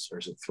think it is, or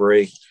is it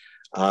 $3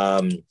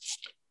 million?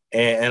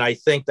 And I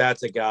think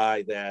that's a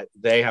guy that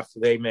they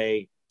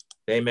may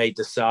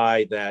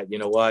decide that,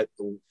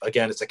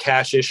 again, it's a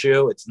cash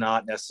issue. It's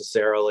not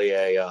necessarily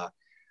a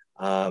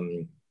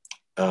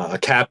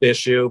cap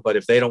issue, but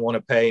if they don't want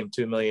to pay him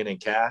 $2 million in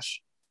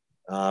cash,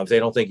 if they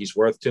don't think he's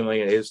worth $2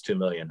 million, it is $2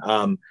 million.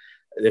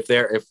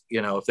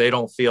 If they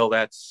don't feel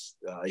that's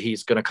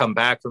he's going to come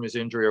back from his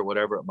injury or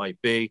whatever it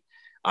might be,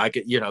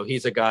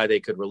 he's a guy they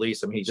could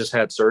release him. He just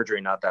had surgery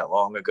not that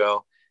long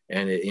ago,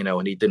 and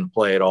and he didn't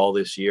play at all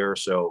this year.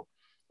 So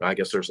I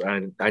guess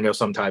I know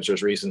sometimes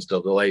there's reasons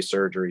to delay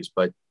surgeries,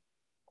 but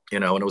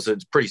and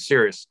it's pretty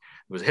serious.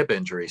 It was a hip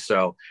injury.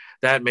 So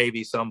that may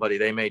be somebody,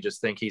 they may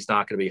just think he's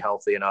not going to be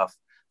healthy enough.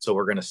 So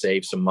we're going to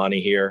save some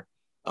money here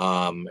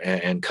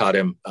and cut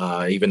him,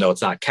 even though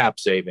it's not cap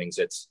savings.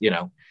 It's,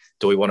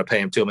 do we want to pay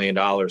him $2 million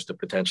to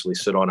potentially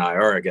sit on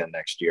IR again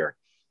next year?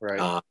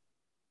 Right.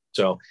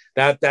 So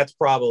that's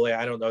probably,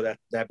 I don't know,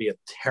 that'd be a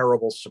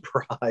terrible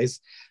surprise,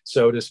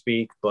 so to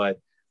speak. But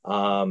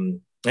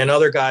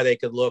another guy they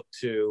could look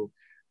to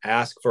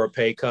ask for a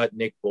pay cut,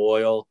 Nick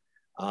Boyle.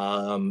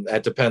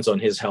 That depends on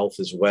his health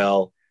as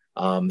well.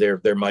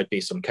 There might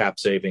be some cap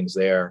savings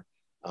there.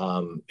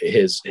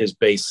 His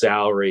base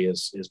salary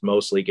is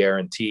mostly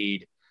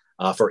guaranteed.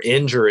 For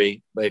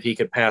injury, if he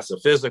could pass a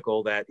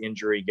physical, that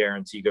injury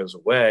guarantee goes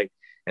away,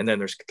 and then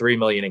there's $3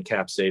 million in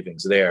cap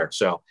savings there.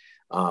 So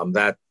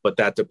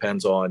that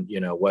depends on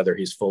whether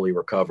he's fully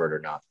recovered or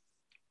not.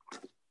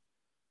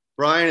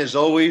 Brian, as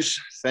always,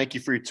 thank you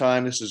for your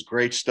time. This is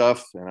great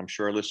stuff, and I'm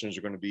sure our listeners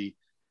are going to be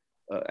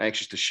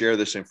anxious to share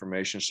this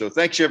information. So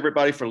thanks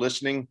everybody for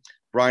listening.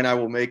 Brian and I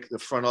will make the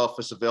front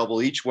office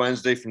available each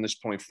Wednesday from this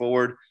point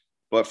forward.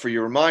 But for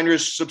your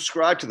reminders,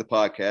 subscribe to the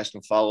podcast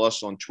and follow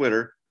us on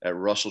Twitter at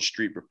Russell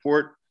Street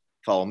Report.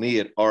 Follow me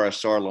at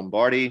RSR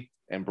Lombardi,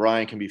 and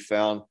Brian can be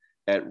found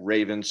at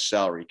Ravens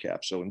Salary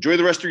Cap. So enjoy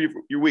the rest of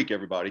your week,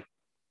 everybody.